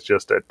 who is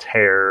just a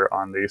terror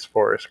on these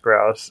forest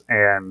grouse.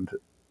 And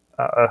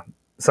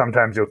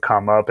sometimes you'll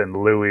come up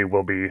and Louie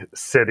will be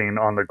sitting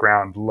on the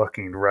ground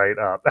looking right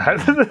up at,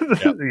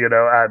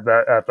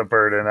 at the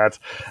bird, and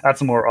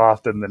that's more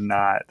often than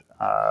not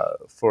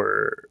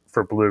for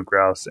blue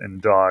grouse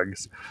and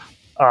dogs.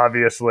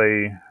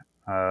 Obviously,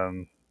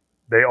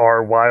 they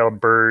are wild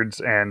birds,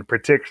 and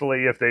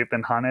particularly if they've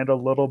been hunted a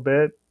little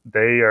bit,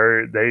 they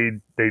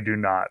do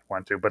not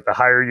want to. But the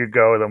higher you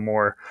go, the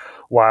more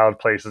wild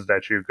places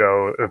that you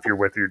go. If you're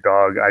with your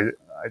dog,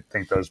 I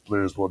think those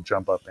blues will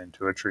jump up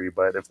into a tree.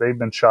 But if they've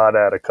been shot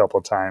at a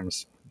couple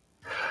times,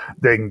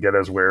 they can get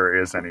as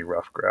wary as any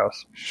rough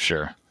grouse.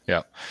 Sure.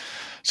 Yeah.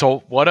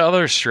 So what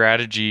other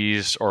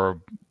strategies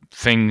or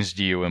things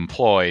do you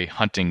employ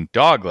hunting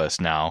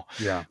dogless now?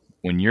 Yeah.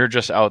 When you're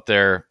just out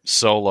there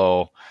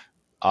solo?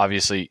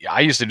 Obviously,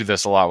 I used to do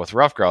this a lot with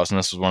rough grouse, and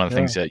this was one of the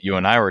things that you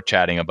and I were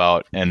chatting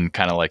about, and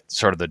kind of like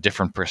sort of the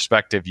different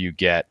perspective you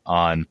get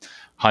on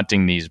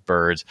hunting these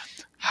birds.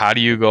 How do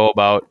you go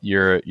about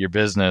your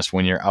business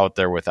when you're out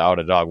there without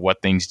a dog?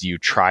 What things do you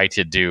try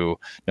to do,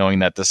 knowing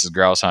that this is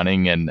grouse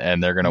hunting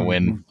and they're going to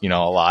win, a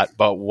lot?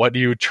 But what do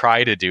you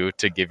try to do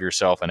to give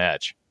yourself an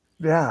edge?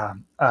 Yeah,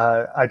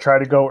 I try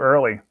to go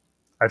early.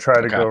 I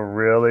try to go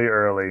really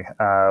early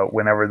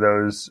whenever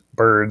those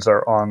birds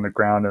are on the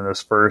ground in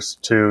those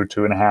first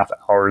 2.5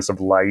 hours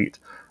of light,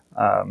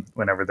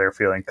 whenever they're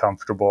feeling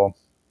comfortable.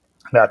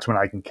 That's when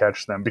I can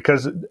catch them.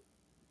 Because,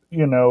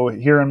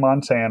 here in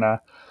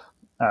Montana,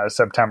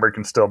 September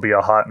can still be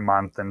a hot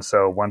month. And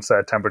so once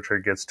that temperature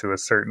gets to a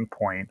certain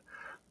point,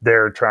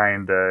 they're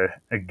trying to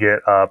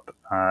get up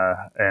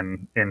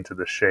and into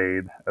the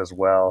shade as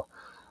well.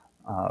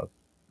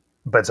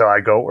 But so I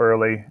go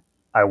early.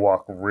 I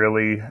walk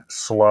really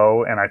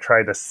slow, and I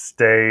try to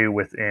stay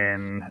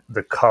within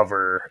the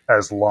cover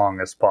as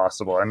long as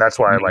possible. And that's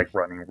why I like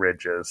running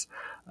ridges,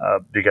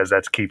 because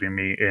that's keeping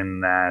me in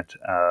that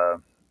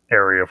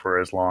area for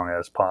as long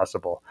as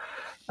possible.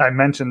 I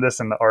mentioned this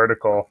in the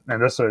article,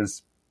 and this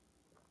was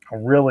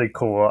really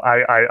cool.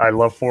 I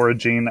love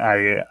foraging.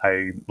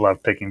 I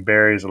love picking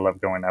berries. I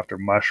love going after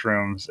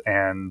mushrooms.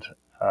 And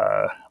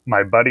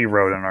my buddy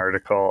wrote an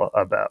article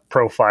about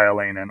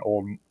profiling an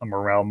old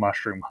morel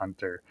mushroom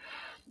hunter,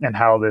 and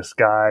how this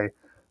guy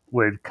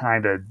would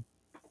kind of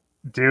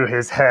do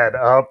his head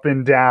up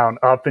and down,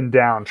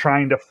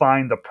 trying to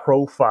find the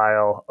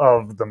profile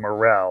of the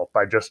morel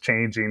by just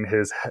changing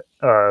his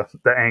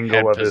the angle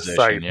head of position, his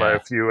sight by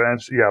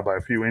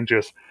a few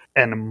inches.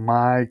 And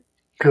my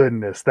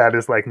goodness, that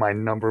is like my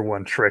number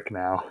one trick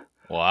now.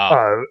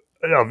 Wow.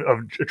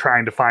 Of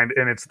trying to find,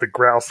 and it's the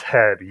grouse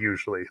head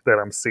usually that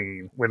I'm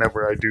seeing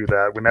whenever I do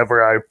that.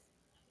 Whenever I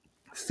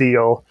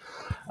feel,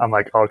 I'm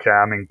like, okay,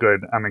 I'm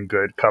in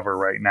good cover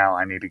right now.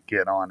 I need to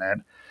get on it.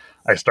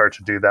 I start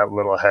to do that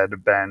little head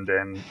bend,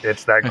 and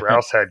it's that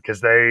grouse head,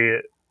 because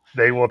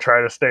they will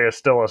try to stay as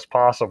still as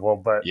possible,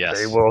 but they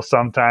Yes. will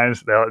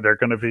sometimes they're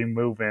going to be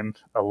moving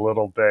a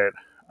little bit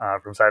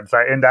from side to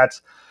side, and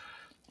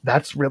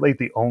that's really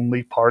the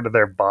only part of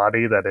their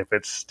body that, if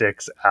it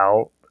sticks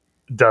out,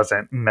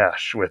 doesn't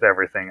mesh with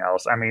everything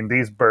else. I mean,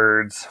 these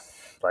birds,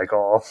 like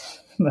all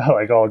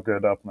like all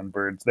good upland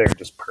birds, they're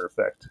just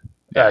perfect.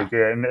 Yeah.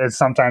 And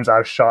sometimes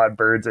I've shot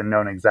birds and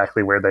known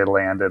exactly where they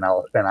land,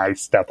 and I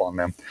step on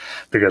them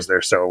because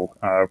they're so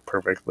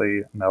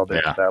perfectly melded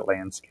into that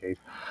landscape.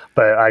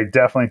 But I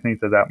definitely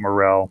think that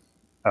morel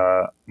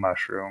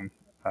mushroom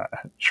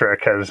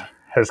trick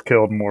has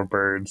killed more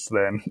birds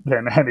than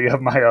any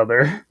of my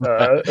other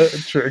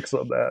tricks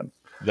on that.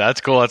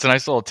 That's cool. That's a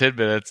nice little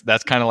tidbit.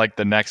 That's kind of like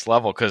the next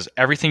level, because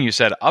everything you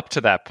said up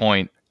to that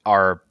point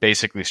are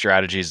basically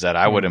strategies that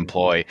I would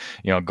employ.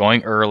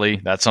 Going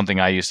early, that's something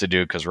I used to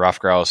do, because rough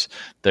grouse,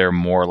 they're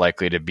more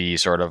likely to be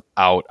sort of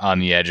out on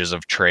the edges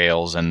of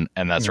trails and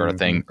that sort of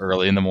thing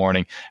early in the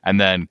morning.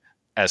 And then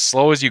as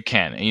slow as you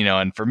can,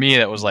 and for me,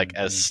 that was like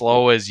as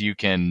slow as you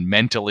can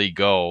mentally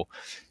go,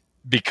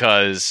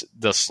 because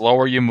the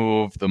slower you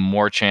move, the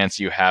more chance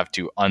you have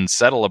to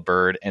unsettle a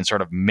bird and sort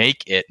of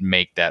make it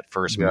make that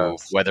first move,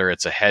 whether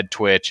it's a head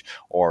twitch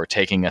or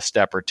taking a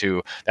step or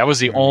two. That was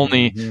the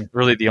only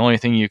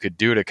thing you could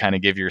do to kind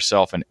of give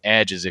yourself an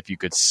edge, is if you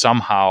could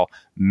somehow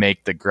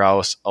make the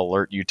grouse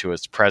alert you to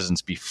its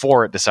presence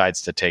before it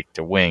decides to take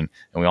to wing.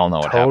 And we all know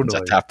what happens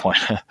at that point.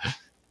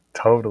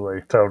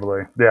 Totally.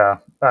 Yeah.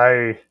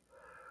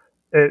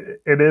 It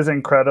is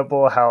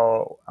incredible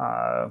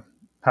how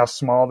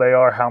small they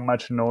are, how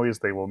much noise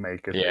they will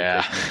make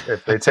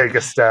if they take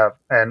a step.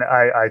 And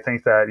I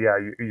think that,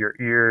 your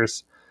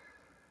ears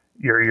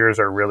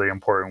are really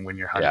important when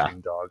you're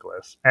hunting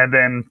dogless. And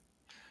then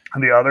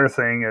the other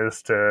thing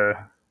is to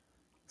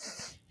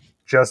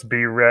just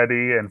be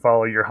ready and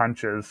follow your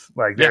hunches.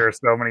 Like there are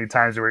so many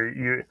times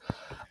where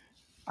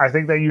I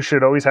think that you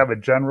should always have a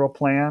general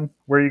plan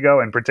where you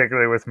go, and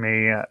particularly with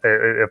me,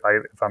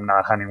 if I'm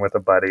not hunting with a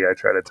buddy, I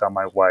try to tell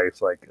my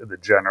wife like the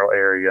general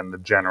area and the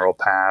general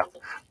path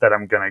that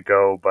I'm going to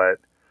go, but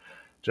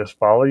just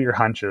follow your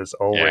hunches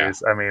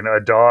always. I mean, a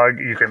dog,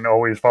 you can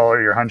always follow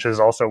your hunches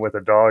also with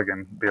a dog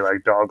and be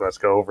like, dog, let's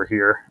go over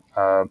here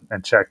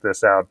and check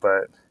this out.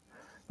 But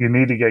you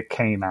need to get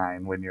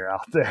canine when you're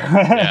out there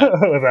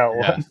without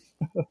one.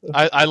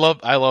 I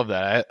love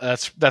that.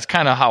 That's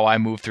kind of how I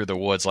move through the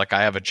woods. Like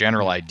I have a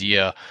general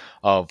idea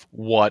of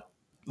what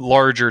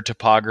larger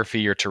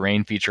topography or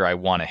terrain feature I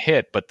want to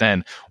hit, but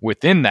then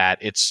within that,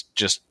 it's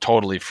just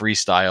totally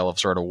freestyle of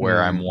sort of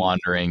where I'm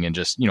wandering, and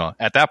just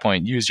at that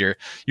point use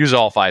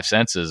all five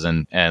senses,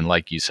 and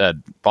like you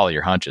said, follow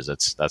your hunches.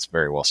 That's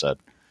very well said.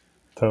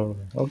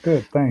 Totally. Oh,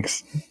 good.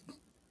 Thanks.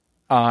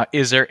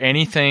 Is there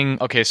anything?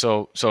 Okay,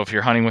 so if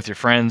you're hunting with your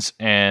friends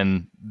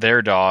and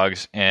their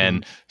dogs,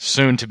 and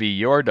soon to be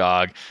your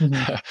dog,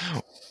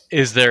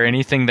 is there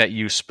anything that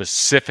you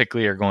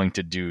specifically are going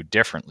to do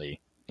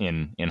differently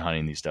in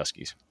hunting these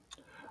Duskies?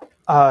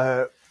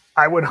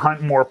 I would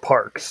hunt more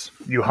parks.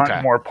 You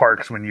hunt more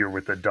parks when you're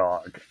with the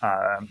dog,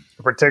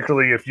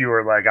 particularly if you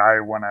are like,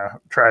 I want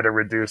to try to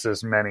reduce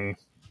as many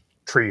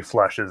tree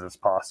flushes as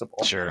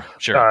possible. Sure.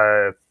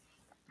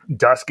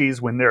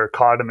 Duskies, when they're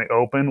caught in the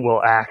open,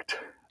 will act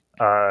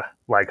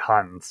like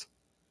Huns,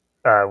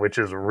 which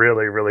is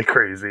really, really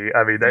crazy.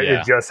 I mean,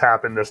 it just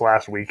happened this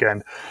last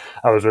weekend.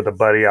 I was with a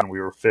buddy and we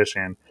were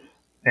fishing,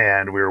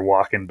 and we were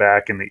walking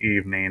back in the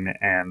evening,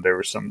 and there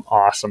was some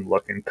awesome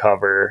looking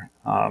cover.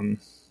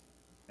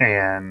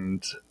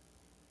 And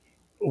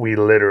we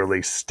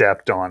literally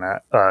stepped on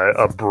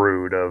a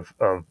brood of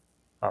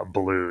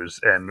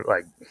blues, and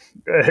like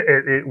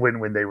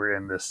when they were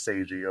in this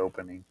sagey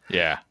opening.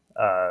 Yeah.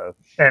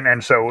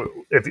 And so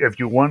if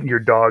you want your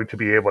dog to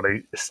be able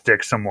to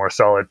stick some more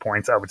solid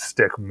points, I would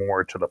stick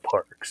more to the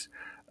parks.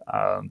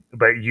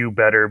 But you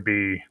better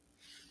be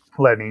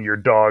letting your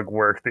dog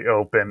work the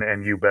open,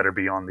 and you better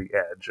be on the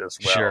edge as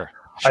well. Sure.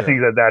 I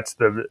think that's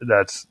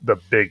the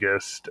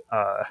biggest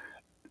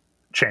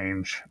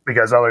change,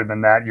 because other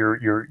than that,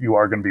 you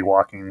are going to be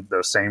walking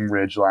those same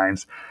ridge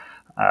lines.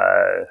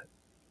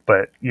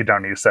 But you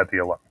don't need to set the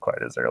alarm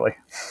quite as early.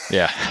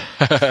 Yeah.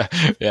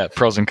 Yeah.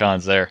 Pros and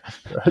cons there.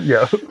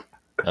 Yeah.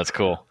 That's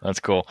cool.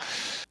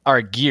 All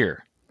right.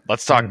 Gear.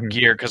 Let's talk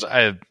gear. Cause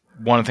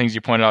one of the things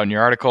you pointed out in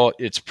your article,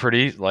 it's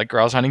pretty, like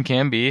grouse hunting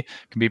can be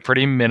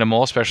pretty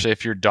minimal, especially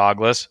if you're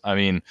dogless. I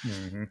mean,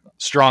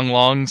 strong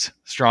lungs,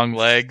 strong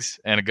legs,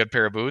 and a good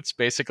pair of boots,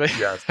 basically.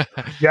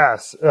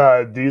 Yes.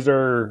 These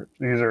are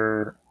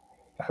they're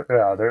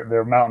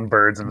mountain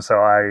birds. And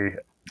so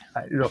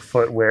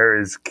footwear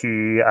is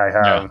key. I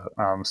have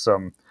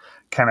some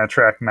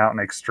Kennetrek Mountain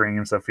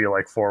Extremes that feel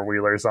like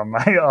four-wheelers on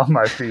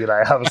my feet.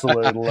 I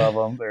absolutely love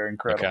them. They're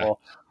incredible.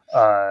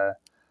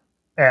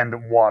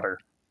 And water.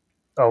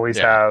 Always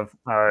Yeah.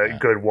 have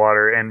good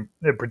water, and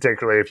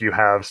particularly if you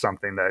have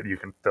something that you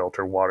can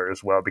filter water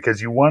as well,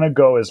 because you want to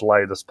go as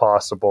light as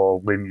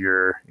possible when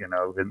you're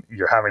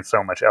having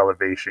so much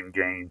elevation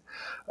gain.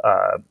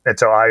 And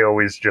so I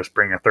always just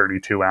bring a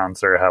 32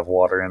 ouncer, have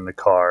water in the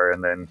car,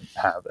 and then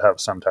have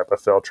some type of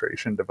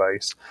filtration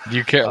device. Do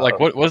you care? Like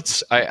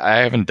what's I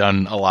haven't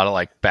done a lot of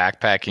like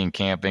backpacking,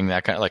 camping,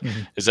 that kind of like.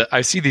 Mhm. Is that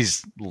I see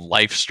these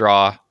life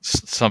straw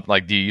something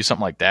like? Do you use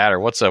something like that, or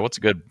what's a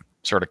good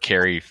sort of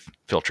carry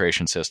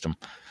filtration system?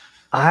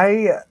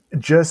 I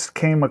just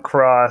came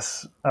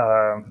across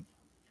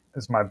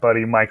is my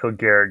buddy Michael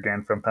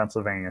Garrigan from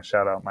Pennsylvania.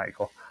 Shout out,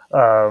 Michael.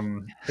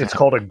 It's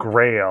called a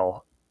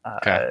Grail.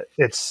 Okay.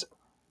 It's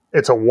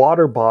a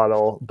water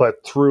bottle,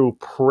 but through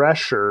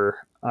pressure,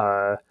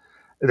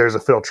 there's a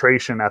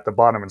filtration at the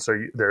bottom, and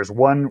so there's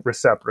one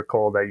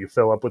receptacle that you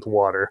fill up with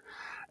water,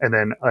 and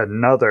then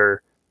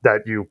another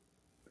that you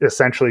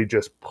essentially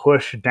just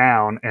push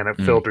down, and it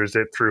filters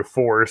it through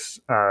force,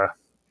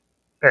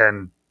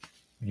 and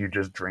you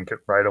just drink it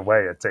right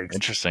away. It takes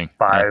Interesting.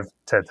 5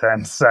 to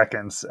 10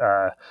 seconds.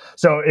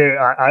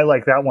 I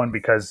like that one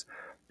because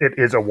it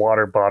is a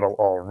water bottle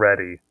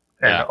already,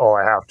 and all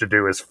I have to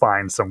do is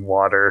find some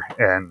water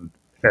and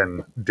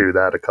do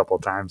that a couple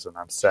of times, and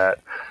I'm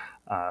set.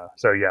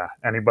 So yeah,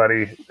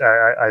 anybody,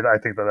 I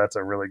think that's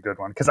a really good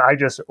one, because I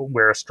just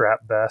wear a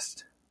strap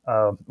vest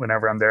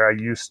whenever I'm there. I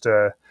used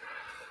to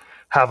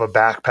have a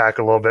backpack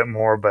a little bit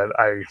more, but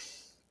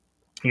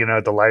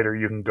the lighter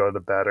you can go, the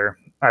better.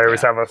 I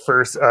always have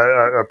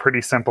a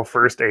pretty simple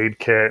first aid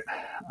kit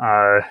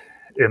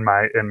in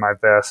my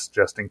vest,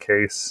 just in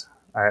case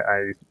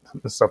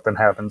something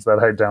happens that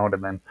I don't,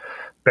 and then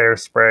bear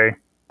spray,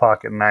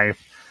 pocket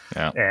knife,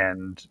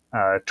 and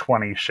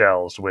 20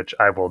 shells, which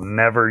I will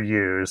never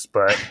use,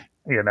 but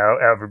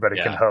everybody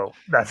can hope.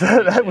 That's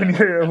when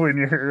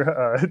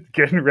you're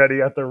getting ready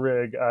at the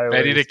rig.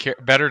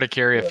 Better to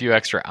carry a few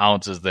extra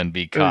ounces than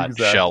be caught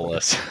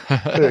shellless.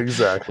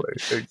 Exactly.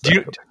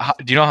 Do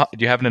you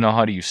happen to know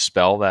how do you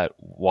spell that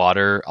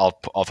water?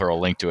 I'll throw a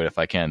link to it if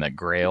I can. That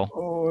Grail.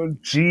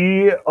 Grayl,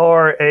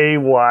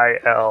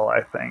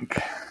 I think.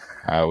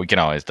 We can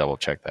always double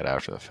check that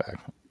after the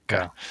fact.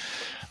 Okay. Yeah.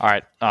 All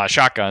right.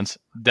 Shotguns.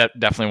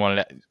 Definitely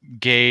wanted to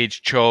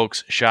gauge,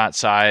 chokes, shot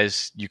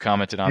size. You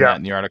commented on that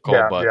in the article,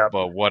 but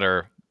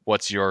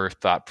what's your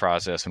thought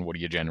process, and what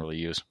do you generally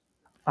use?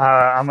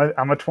 I'm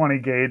a 20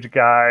 gauge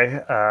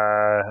guy,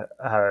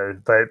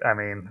 but I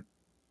mean,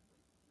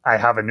 I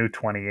have a new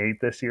 28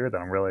 this year that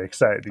I'm really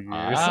excited to use,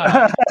 Nice.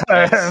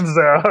 and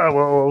so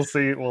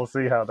we'll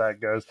see how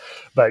that goes.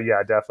 But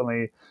yeah,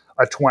 definitely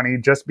a 20,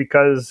 just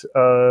because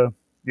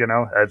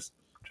as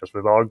just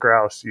with all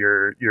grouse,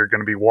 you're going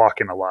to be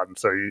walking a lot, and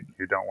so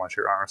you don't want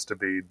your arms to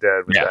be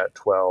dead with that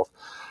 12.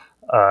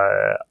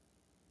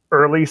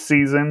 Early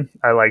season,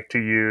 I like to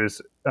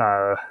use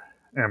an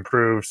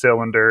improved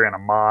cylinder and a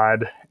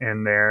mod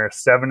in there.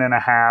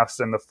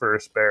 7.5s in the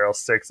first barrel,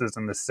 6s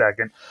in the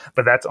second,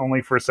 but that's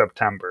only for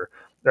September.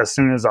 As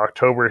soon as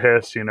October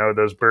hits,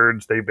 those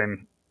birds, they've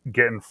been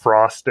getting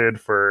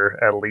frosted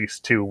for at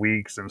least 2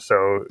 weeks, and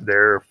so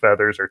their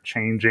feathers are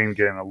changing,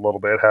 getting a little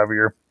bit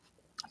heavier.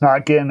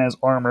 Not getting as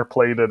armor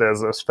plated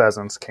as those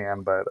pheasants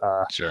can, but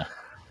sure.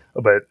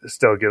 But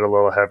still get a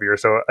little heavier.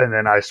 So, and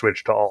then I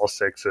switched to all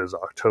 6s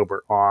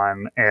October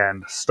on,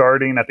 and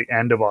starting at the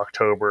end of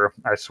October,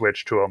 I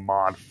switched to a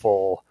mod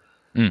full,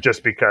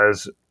 just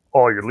because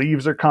all your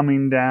leaves are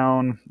coming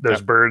down.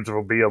 Those birds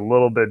will be a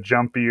little bit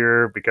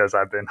jumpier because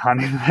I've been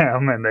hunting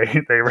them, and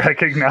they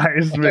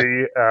recognize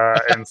me,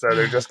 and so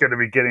they're just going to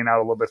be getting out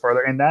a little bit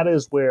farther. And that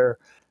is where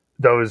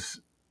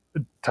those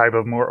type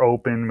of more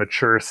open,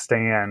 mature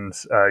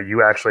stands,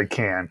 you actually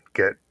can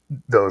get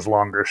those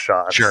longer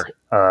shots. Sure.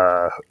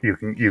 You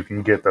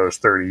can get those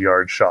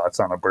 30-yard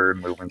shots on a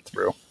bird moving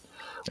through,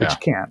 which you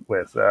can't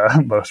with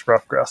most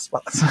rough grouse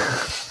spots.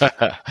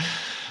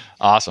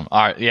 Awesome.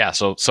 All right. Yeah.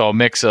 So a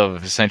mix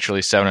of essentially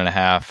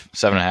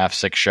 7.5,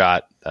 6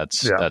 shot.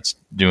 That's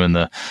doing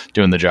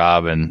the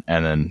job, and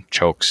then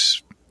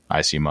chokes,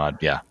 IC mod.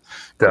 Yeah.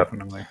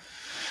 Definitely.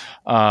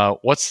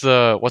 What's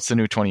the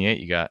new 28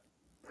 you got?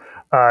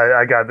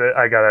 I got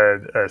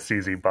a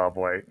CZ Bob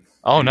White.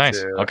 Oh, nice.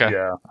 Okay.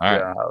 Yeah. All right.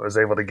 Yeah. I was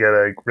able to get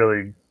a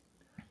really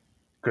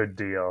good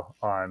deal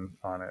on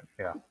it.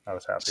 Yeah. I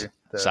was happy.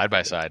 Side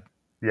by side.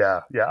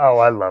 Yeah. Yeah. Oh,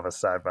 I love a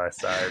side by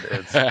side.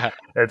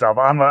 It's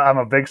awful. I'm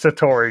a big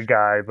Satori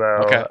guy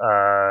though. Okay.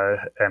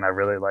 And I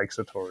really like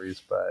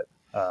Satoris, but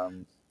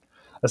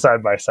a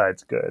side by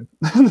side's good.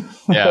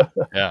 Yeah.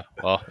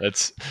 Well,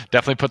 it's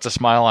definitely puts a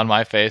smile on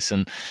my face,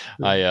 and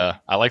I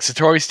like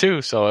Satoris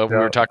too. So we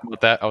were talking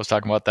about that. I was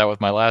talking about that with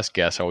my last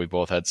guest. How we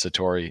both had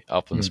Satori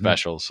upland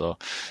specials. So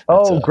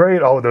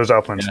great! Oh, those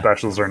upland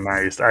specials are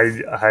nice.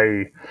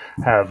 I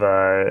have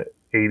a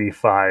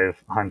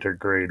 85 Hunter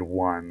Grade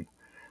 1.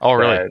 Oh,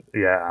 really?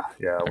 Yeah.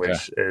 Okay.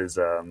 Which is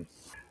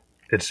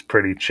it's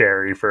pretty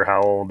cherry for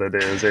how old it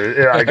is.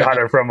 I got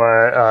it from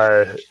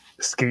a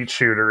skeet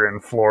shooter in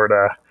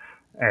Florida.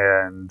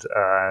 And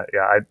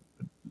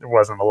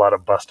wasn't a lot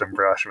of bust and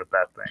brush with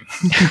that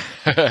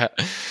thing.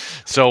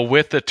 So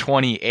with the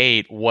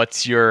 28,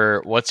 what's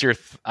your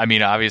I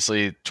mean,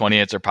 obviously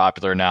 28s are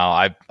popular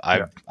now.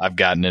 I've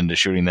gotten into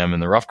shooting them,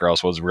 and the rough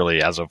grouse was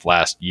really, as of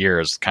last year,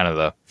 is kind of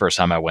the first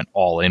time I went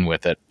all in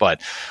with it.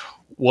 But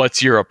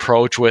what's your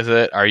approach with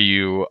it? Are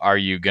you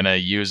going to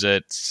use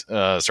it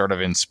sort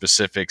of in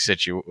specific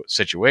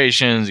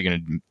situations? Are you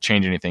going to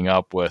change anything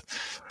up with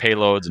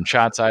payloads and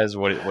shot size?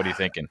 What are you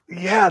thinking?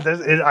 Yeah,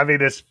 I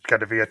mean, it's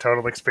going to be a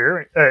total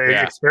experiment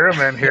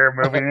here.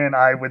 Moving in,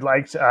 I would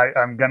like to.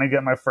 I'm going to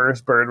get my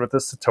first bird with the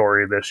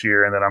Satori this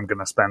year, and then I'm going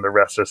to spend the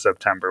rest of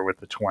September with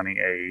the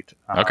 28.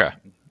 Okay,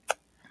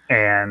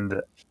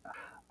 and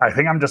I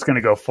think I'm just going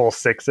to go full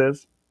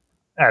sixes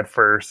at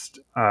first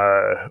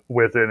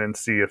with it and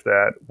see if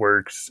that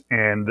works.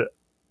 And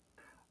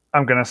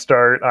I'm going to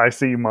start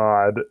IC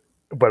mod,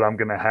 but I'm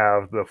going to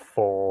have the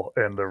full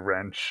and the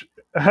wrench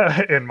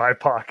in my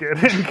pocket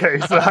in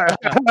case I'm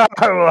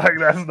like,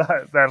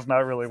 that's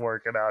not really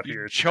working out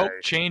here. Choke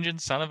changing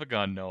son of a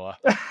gun, Noah.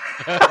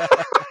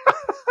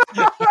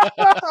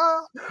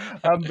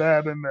 I'm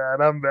bad in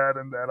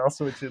that. I'll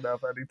switch it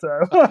up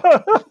anytime.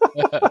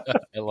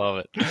 I love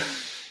it.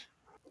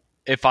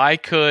 If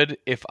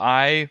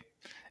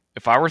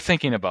I were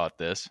thinking about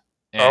this.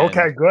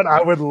 Okay, good.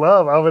 I would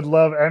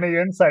love any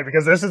insight,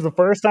 because this is the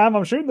first time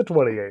I'm shooting the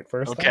 28.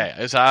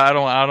 Okay, so I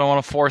don't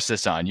want to force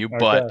this on you,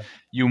 but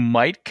you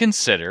might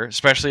consider,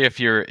 especially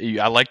if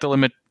I like to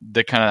limit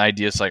the kind of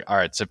ideas like, all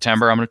right,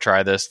 September, I'm going to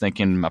try this,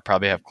 thinking I'll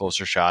probably have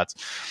closer shots.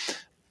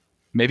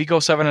 Maybe go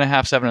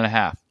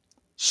 7.5.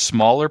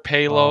 Smaller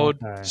payload,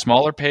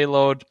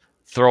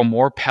 throw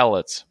more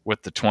pellets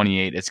with the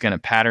 28. It's going to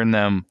pattern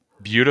them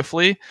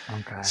beautifully.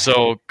 Okay.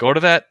 So go to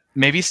that.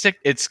 Maybe stick.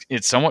 It's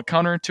somewhat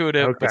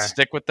counterintuitive, but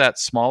stick with that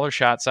smaller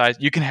shot size.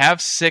 You can have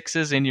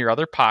sixes in your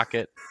other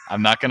pocket.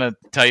 I'm not going to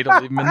tell you to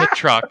leave them in the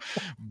truck,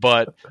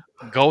 but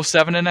go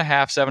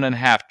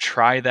 7.5.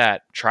 Try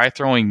that. Try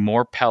throwing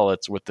more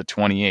pellets with the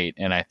 28,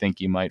 and I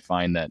think you might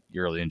find that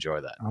you really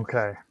enjoy that.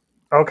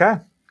 Okay.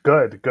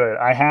 Good.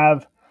 I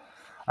have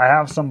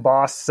some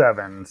Boss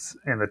 7s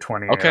in the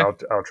 28. Okay.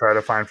 I'll try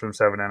to find some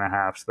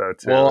 7.5s though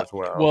too as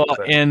well. Well,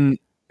 and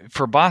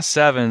for Boss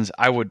 7s,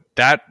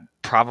 that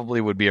probably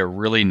would be a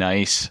really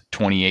nice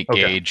 28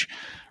 gauge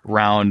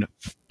round,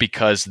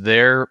 because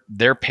their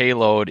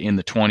payload in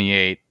the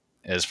 28,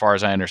 as far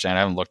as I understand,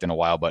 I haven't looked in a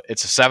while, but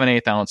it's a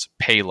 7/8 ounce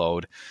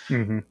payload,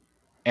 and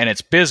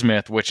it's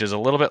bismuth, which is a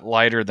little bit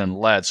lighter than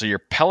lead, so your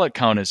pellet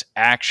count is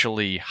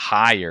actually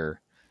higher.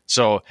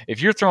 So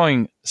if you're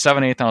throwing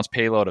 7/8 ounce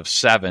payload of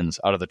 7s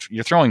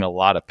you're throwing a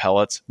lot of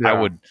pellets.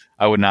 Yeah.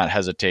 I would not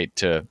hesitate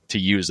to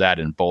use that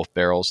in both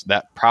barrels.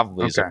 That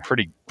probably is a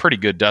pretty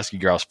good Dusky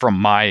Grouse from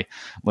my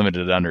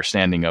limited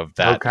understanding of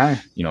that,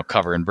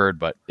 cover and bird.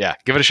 But yeah,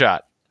 give it a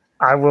shot.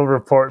 I will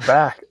report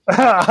back.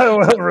 I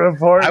would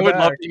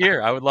love to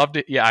hear.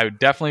 I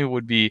definitely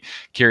would be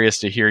curious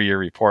to hear your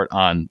report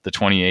on the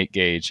 28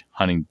 gauge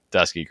hunting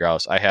Dusky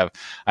Grouse. I have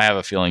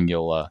a feeling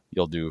you'll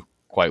do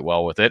quite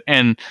well with it,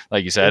 and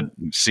like you said,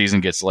 season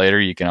gets later,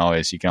 you can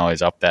always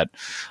up that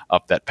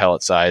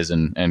pellet size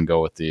and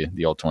go with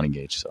the old 20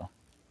 gauge. So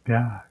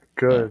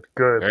good,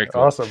 very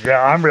cool. Awesome.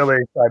 I'm really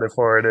excited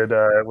for it. And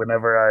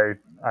whenever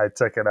I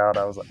took it out,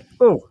 I was like,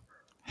 oh,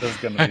 this is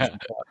gonna be some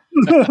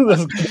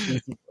fun.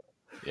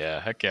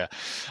 Yeah, heck yeah.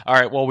 All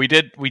right, well, we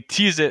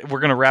teased it. We're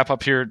gonna wrap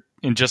up here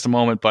in just a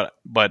moment, but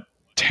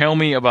tell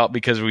me about,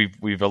 because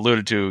we've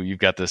alluded to, you've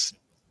got this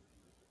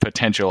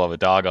potential of a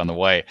dog on the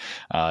way.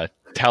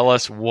 Tell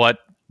us where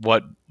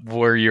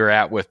you're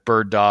at with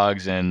bird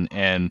dogs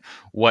and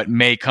what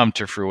may come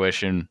to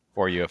fruition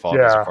for you if all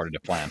goes according to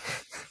plan.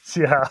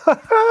 Yeah.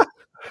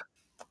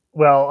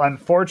 Well,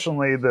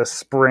 unfortunately, this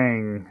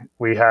spring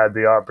we had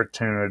the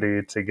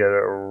opportunity to get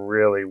a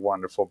really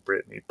wonderful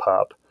Brittany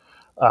pup.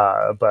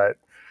 But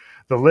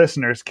the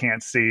listeners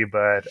can't see,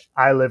 but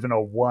I live in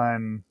a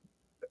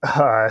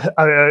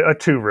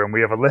 2-room. We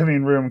have a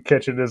living room,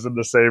 kitchen is in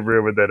the same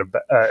room, and then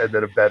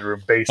a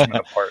bedroom basement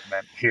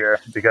apartment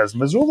here, because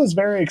Missoula is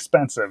very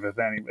expensive. If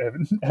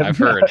I've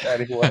heard.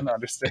 anyone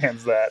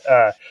understands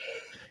that,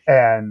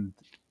 and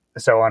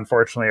so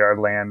unfortunately, our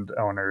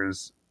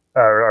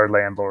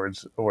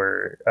landlords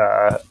were.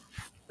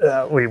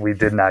 We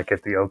did not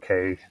get the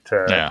okay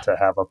to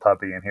have a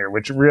puppy in here,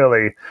 which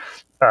really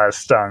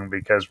stung,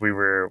 because we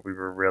were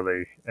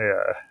really.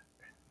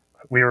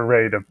 We were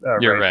ready to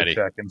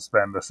check and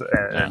spend this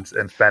and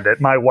spend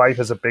it. My wife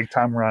is a big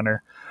time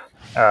runner,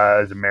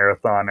 is a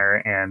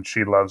marathoner, and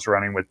she loves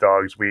running with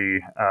dogs.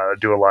 We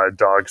do a lot of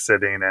dog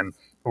sitting, and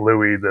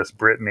Louie, this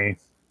Brittany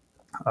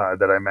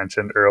that I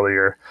mentioned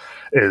earlier,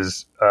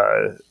 is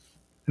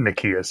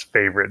Nikia's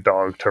favorite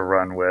dog to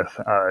run with.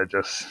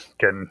 Just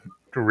can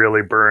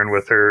really burn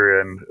with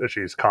her, and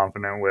she's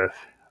confident with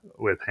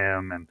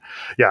him, and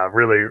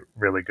really,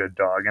 really good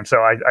dog. And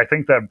so I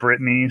think that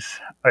Brittany's,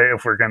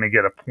 if we're going to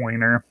get a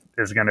pointer,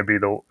 is going to be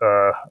the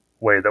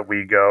way that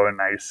we go, a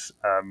nice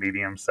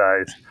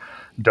medium-sized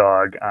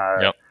dog.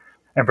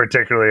 And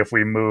particularly if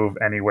we move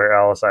anywhere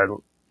else,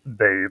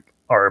 they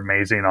are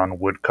amazing on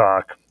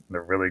woodcock.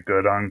 They're really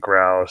good on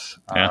grouse.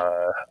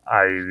 Yeah.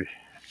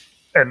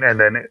 And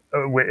then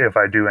if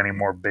I do any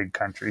more big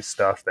country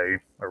stuff, they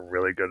are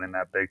really good in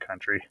that big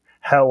country.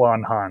 Hell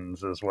on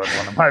Huns is what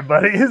one of my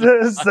buddies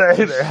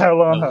say. They're hell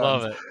on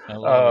Huns. I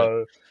love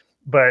it.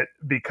 But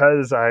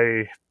because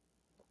I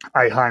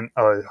hunt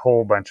a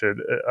whole bunch of,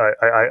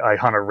 I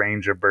hunt a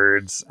range of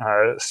birds.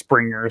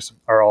 Springers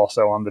are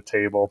also on the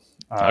table,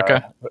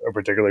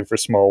 particularly for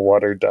small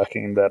water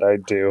ducking that I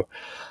do.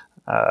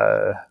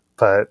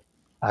 But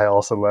I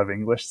also love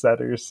English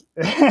setters.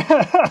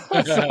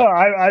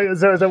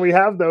 So we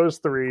have those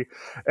three,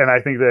 and I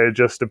think that it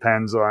just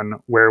depends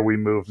on where we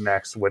move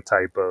next, what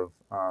type of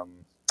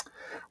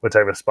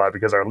spot,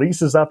 because our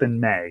lease is up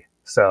in May.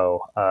 So,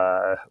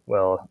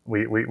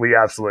 we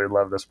absolutely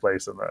love this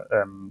place, and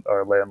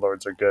our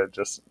landlords are good.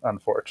 Just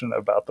unfortunate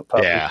about the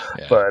puppy. Yeah.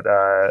 But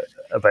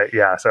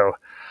yeah. So,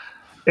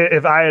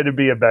 if I had to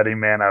be a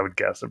betting man, I would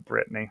guess a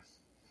Brittany.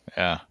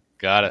 Yeah,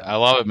 got it. I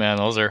love it, man.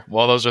 Those are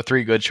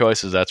three good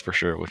choices. That's for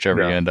sure.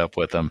 Whichever you end up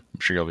with, I'm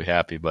sure you'll be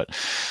happy. But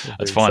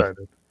that's fun.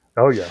 Excited.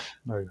 Oh yeah.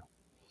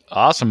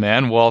 Awesome,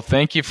 man. Well,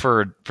 thank you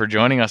for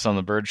joining us on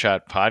the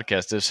Birdshot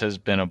podcast. This has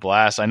been a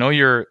blast. I know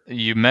you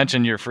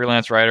mentioned you're a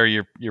freelance writer.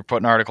 You're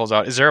putting articles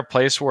out. Is there a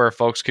place where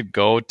folks could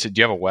go to?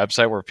 Do you have a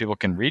website where people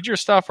can read your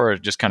stuff, or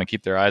just kind of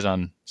keep their eyes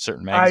on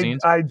certain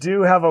magazines? I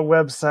do have a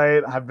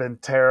website. I've been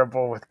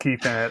terrible with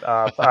keeping it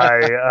up.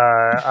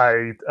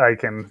 I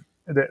can.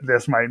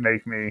 This might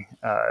make me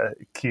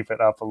keep it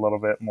up a little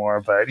bit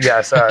more, but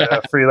yes,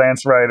 a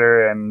freelance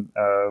writer and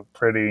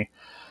pretty.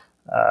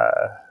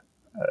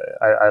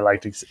 I like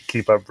to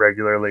keep up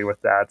regularly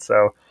with that.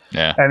 So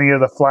any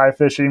of the fly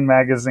fishing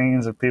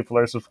magazines, if people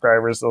are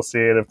subscribers, they'll see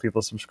it. If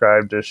people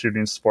subscribe to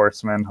Shooting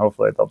Sportsman,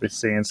 hopefully they'll be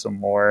seeing some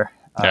more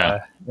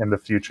in the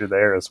future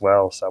there as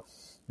well. So,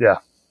 yeah.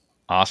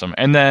 Awesome.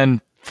 And then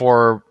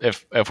for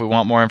if we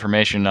want more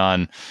information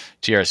on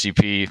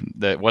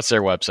TRCP, what's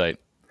their website?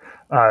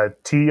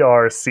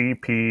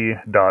 trcp.org.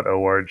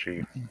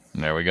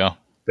 There we go.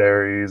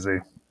 Very easy.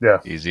 Yeah.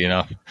 Easy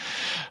enough.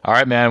 All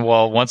right, man.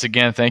 Well, once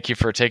again, thank you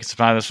for taking some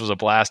time. This was a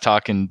blast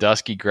talking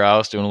Dusky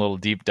grouse, doing a little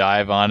deep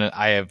dive on it.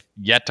 I have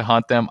yet to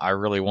hunt them. I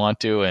really want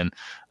to, and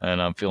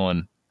I'm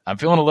feeling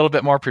a little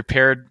bit more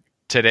prepared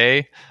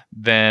today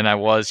than I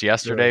was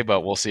yesterday,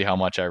 but we'll see how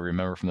much I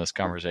remember from this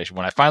conversation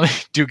when I finally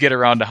do get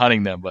around to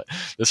hunting them. But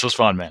this was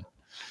fun, man.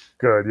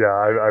 Good. Yeah,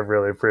 I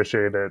really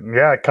appreciate it. And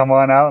yeah, come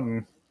on out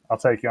and I'll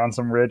take you on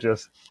some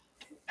ridges.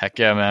 Heck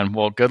yeah, man.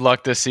 Well, good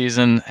luck this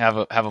season. Have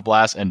a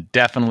blast, and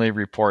definitely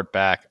report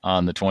back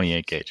on the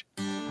 28 gauge.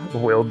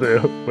 Will do.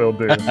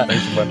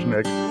 Thanks so much,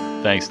 Nick.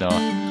 Thanks,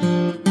 Noah.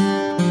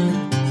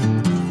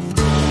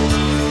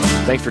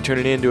 Thanks for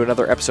tuning in to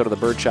another episode of the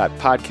Birdshot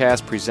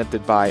Podcast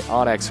presented by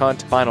Onyx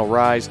Hunt, Final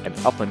Rise, and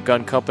Upland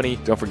Gun Company.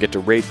 Don't forget to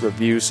rate,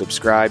 review,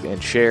 subscribe,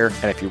 and share.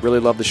 And if you really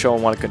love the show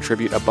and want to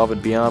contribute above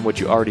and beyond what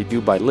you already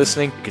do by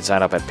listening, you can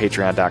sign up at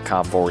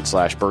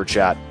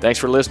patreon.com/birdshot. Thanks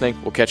for listening.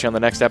 We'll catch you on the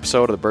next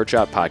episode of the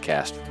Birdshot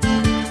Podcast.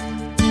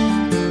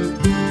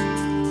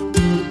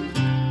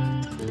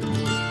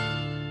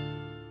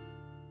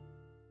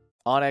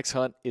 OnX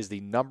Hunt is the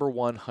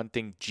 #1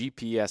 hunting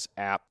GPS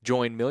app.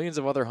 Join millions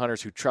of other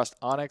hunters who trust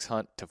OnX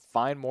Hunt to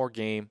find more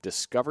game,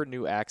 discover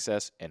new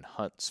access, and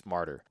hunt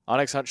smarter.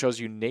 OnX Hunt shows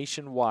you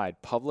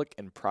nationwide public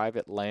and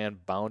private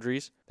land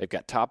boundaries. They've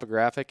got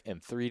topographic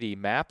and 3D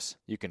maps.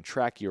 You can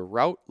track your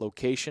route,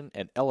 location,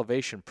 and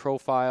elevation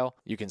profile.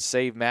 You can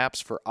save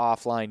maps for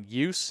offline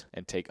use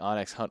and take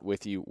OnX Hunt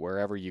with you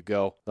wherever you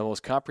go. The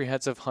most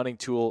comprehensive hunting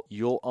tool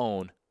you'll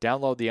own.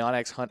 Download the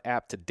OnX Hunt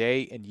app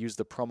today and use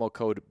the promo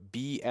code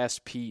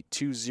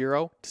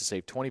BSP20 to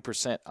save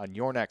 20% on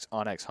your next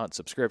OnX Hunt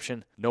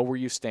subscription. Know where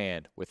you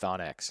stand with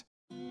OnX.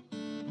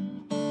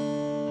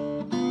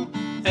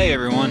 Hey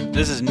everyone,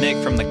 this is Nick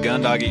from the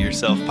Gun Dog It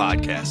Yourself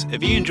podcast.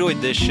 If you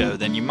enjoyed this show,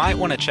 then you might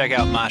want to check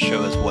out my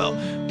show as well.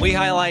 We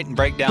highlight and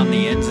break down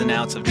the ins and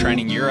outs of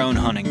training your own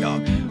hunting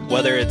dog.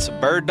 Whether it's a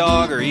bird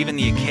dog or even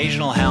the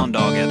occasional hound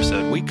dog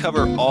episode, we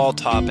cover all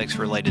topics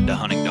related to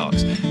hunting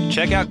dogs.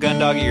 Check out Gun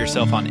Dog It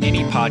Yourself on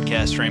any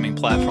podcast streaming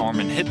platform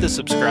and hit the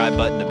subscribe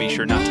button to be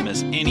sure not to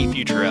miss any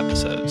future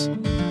episodes.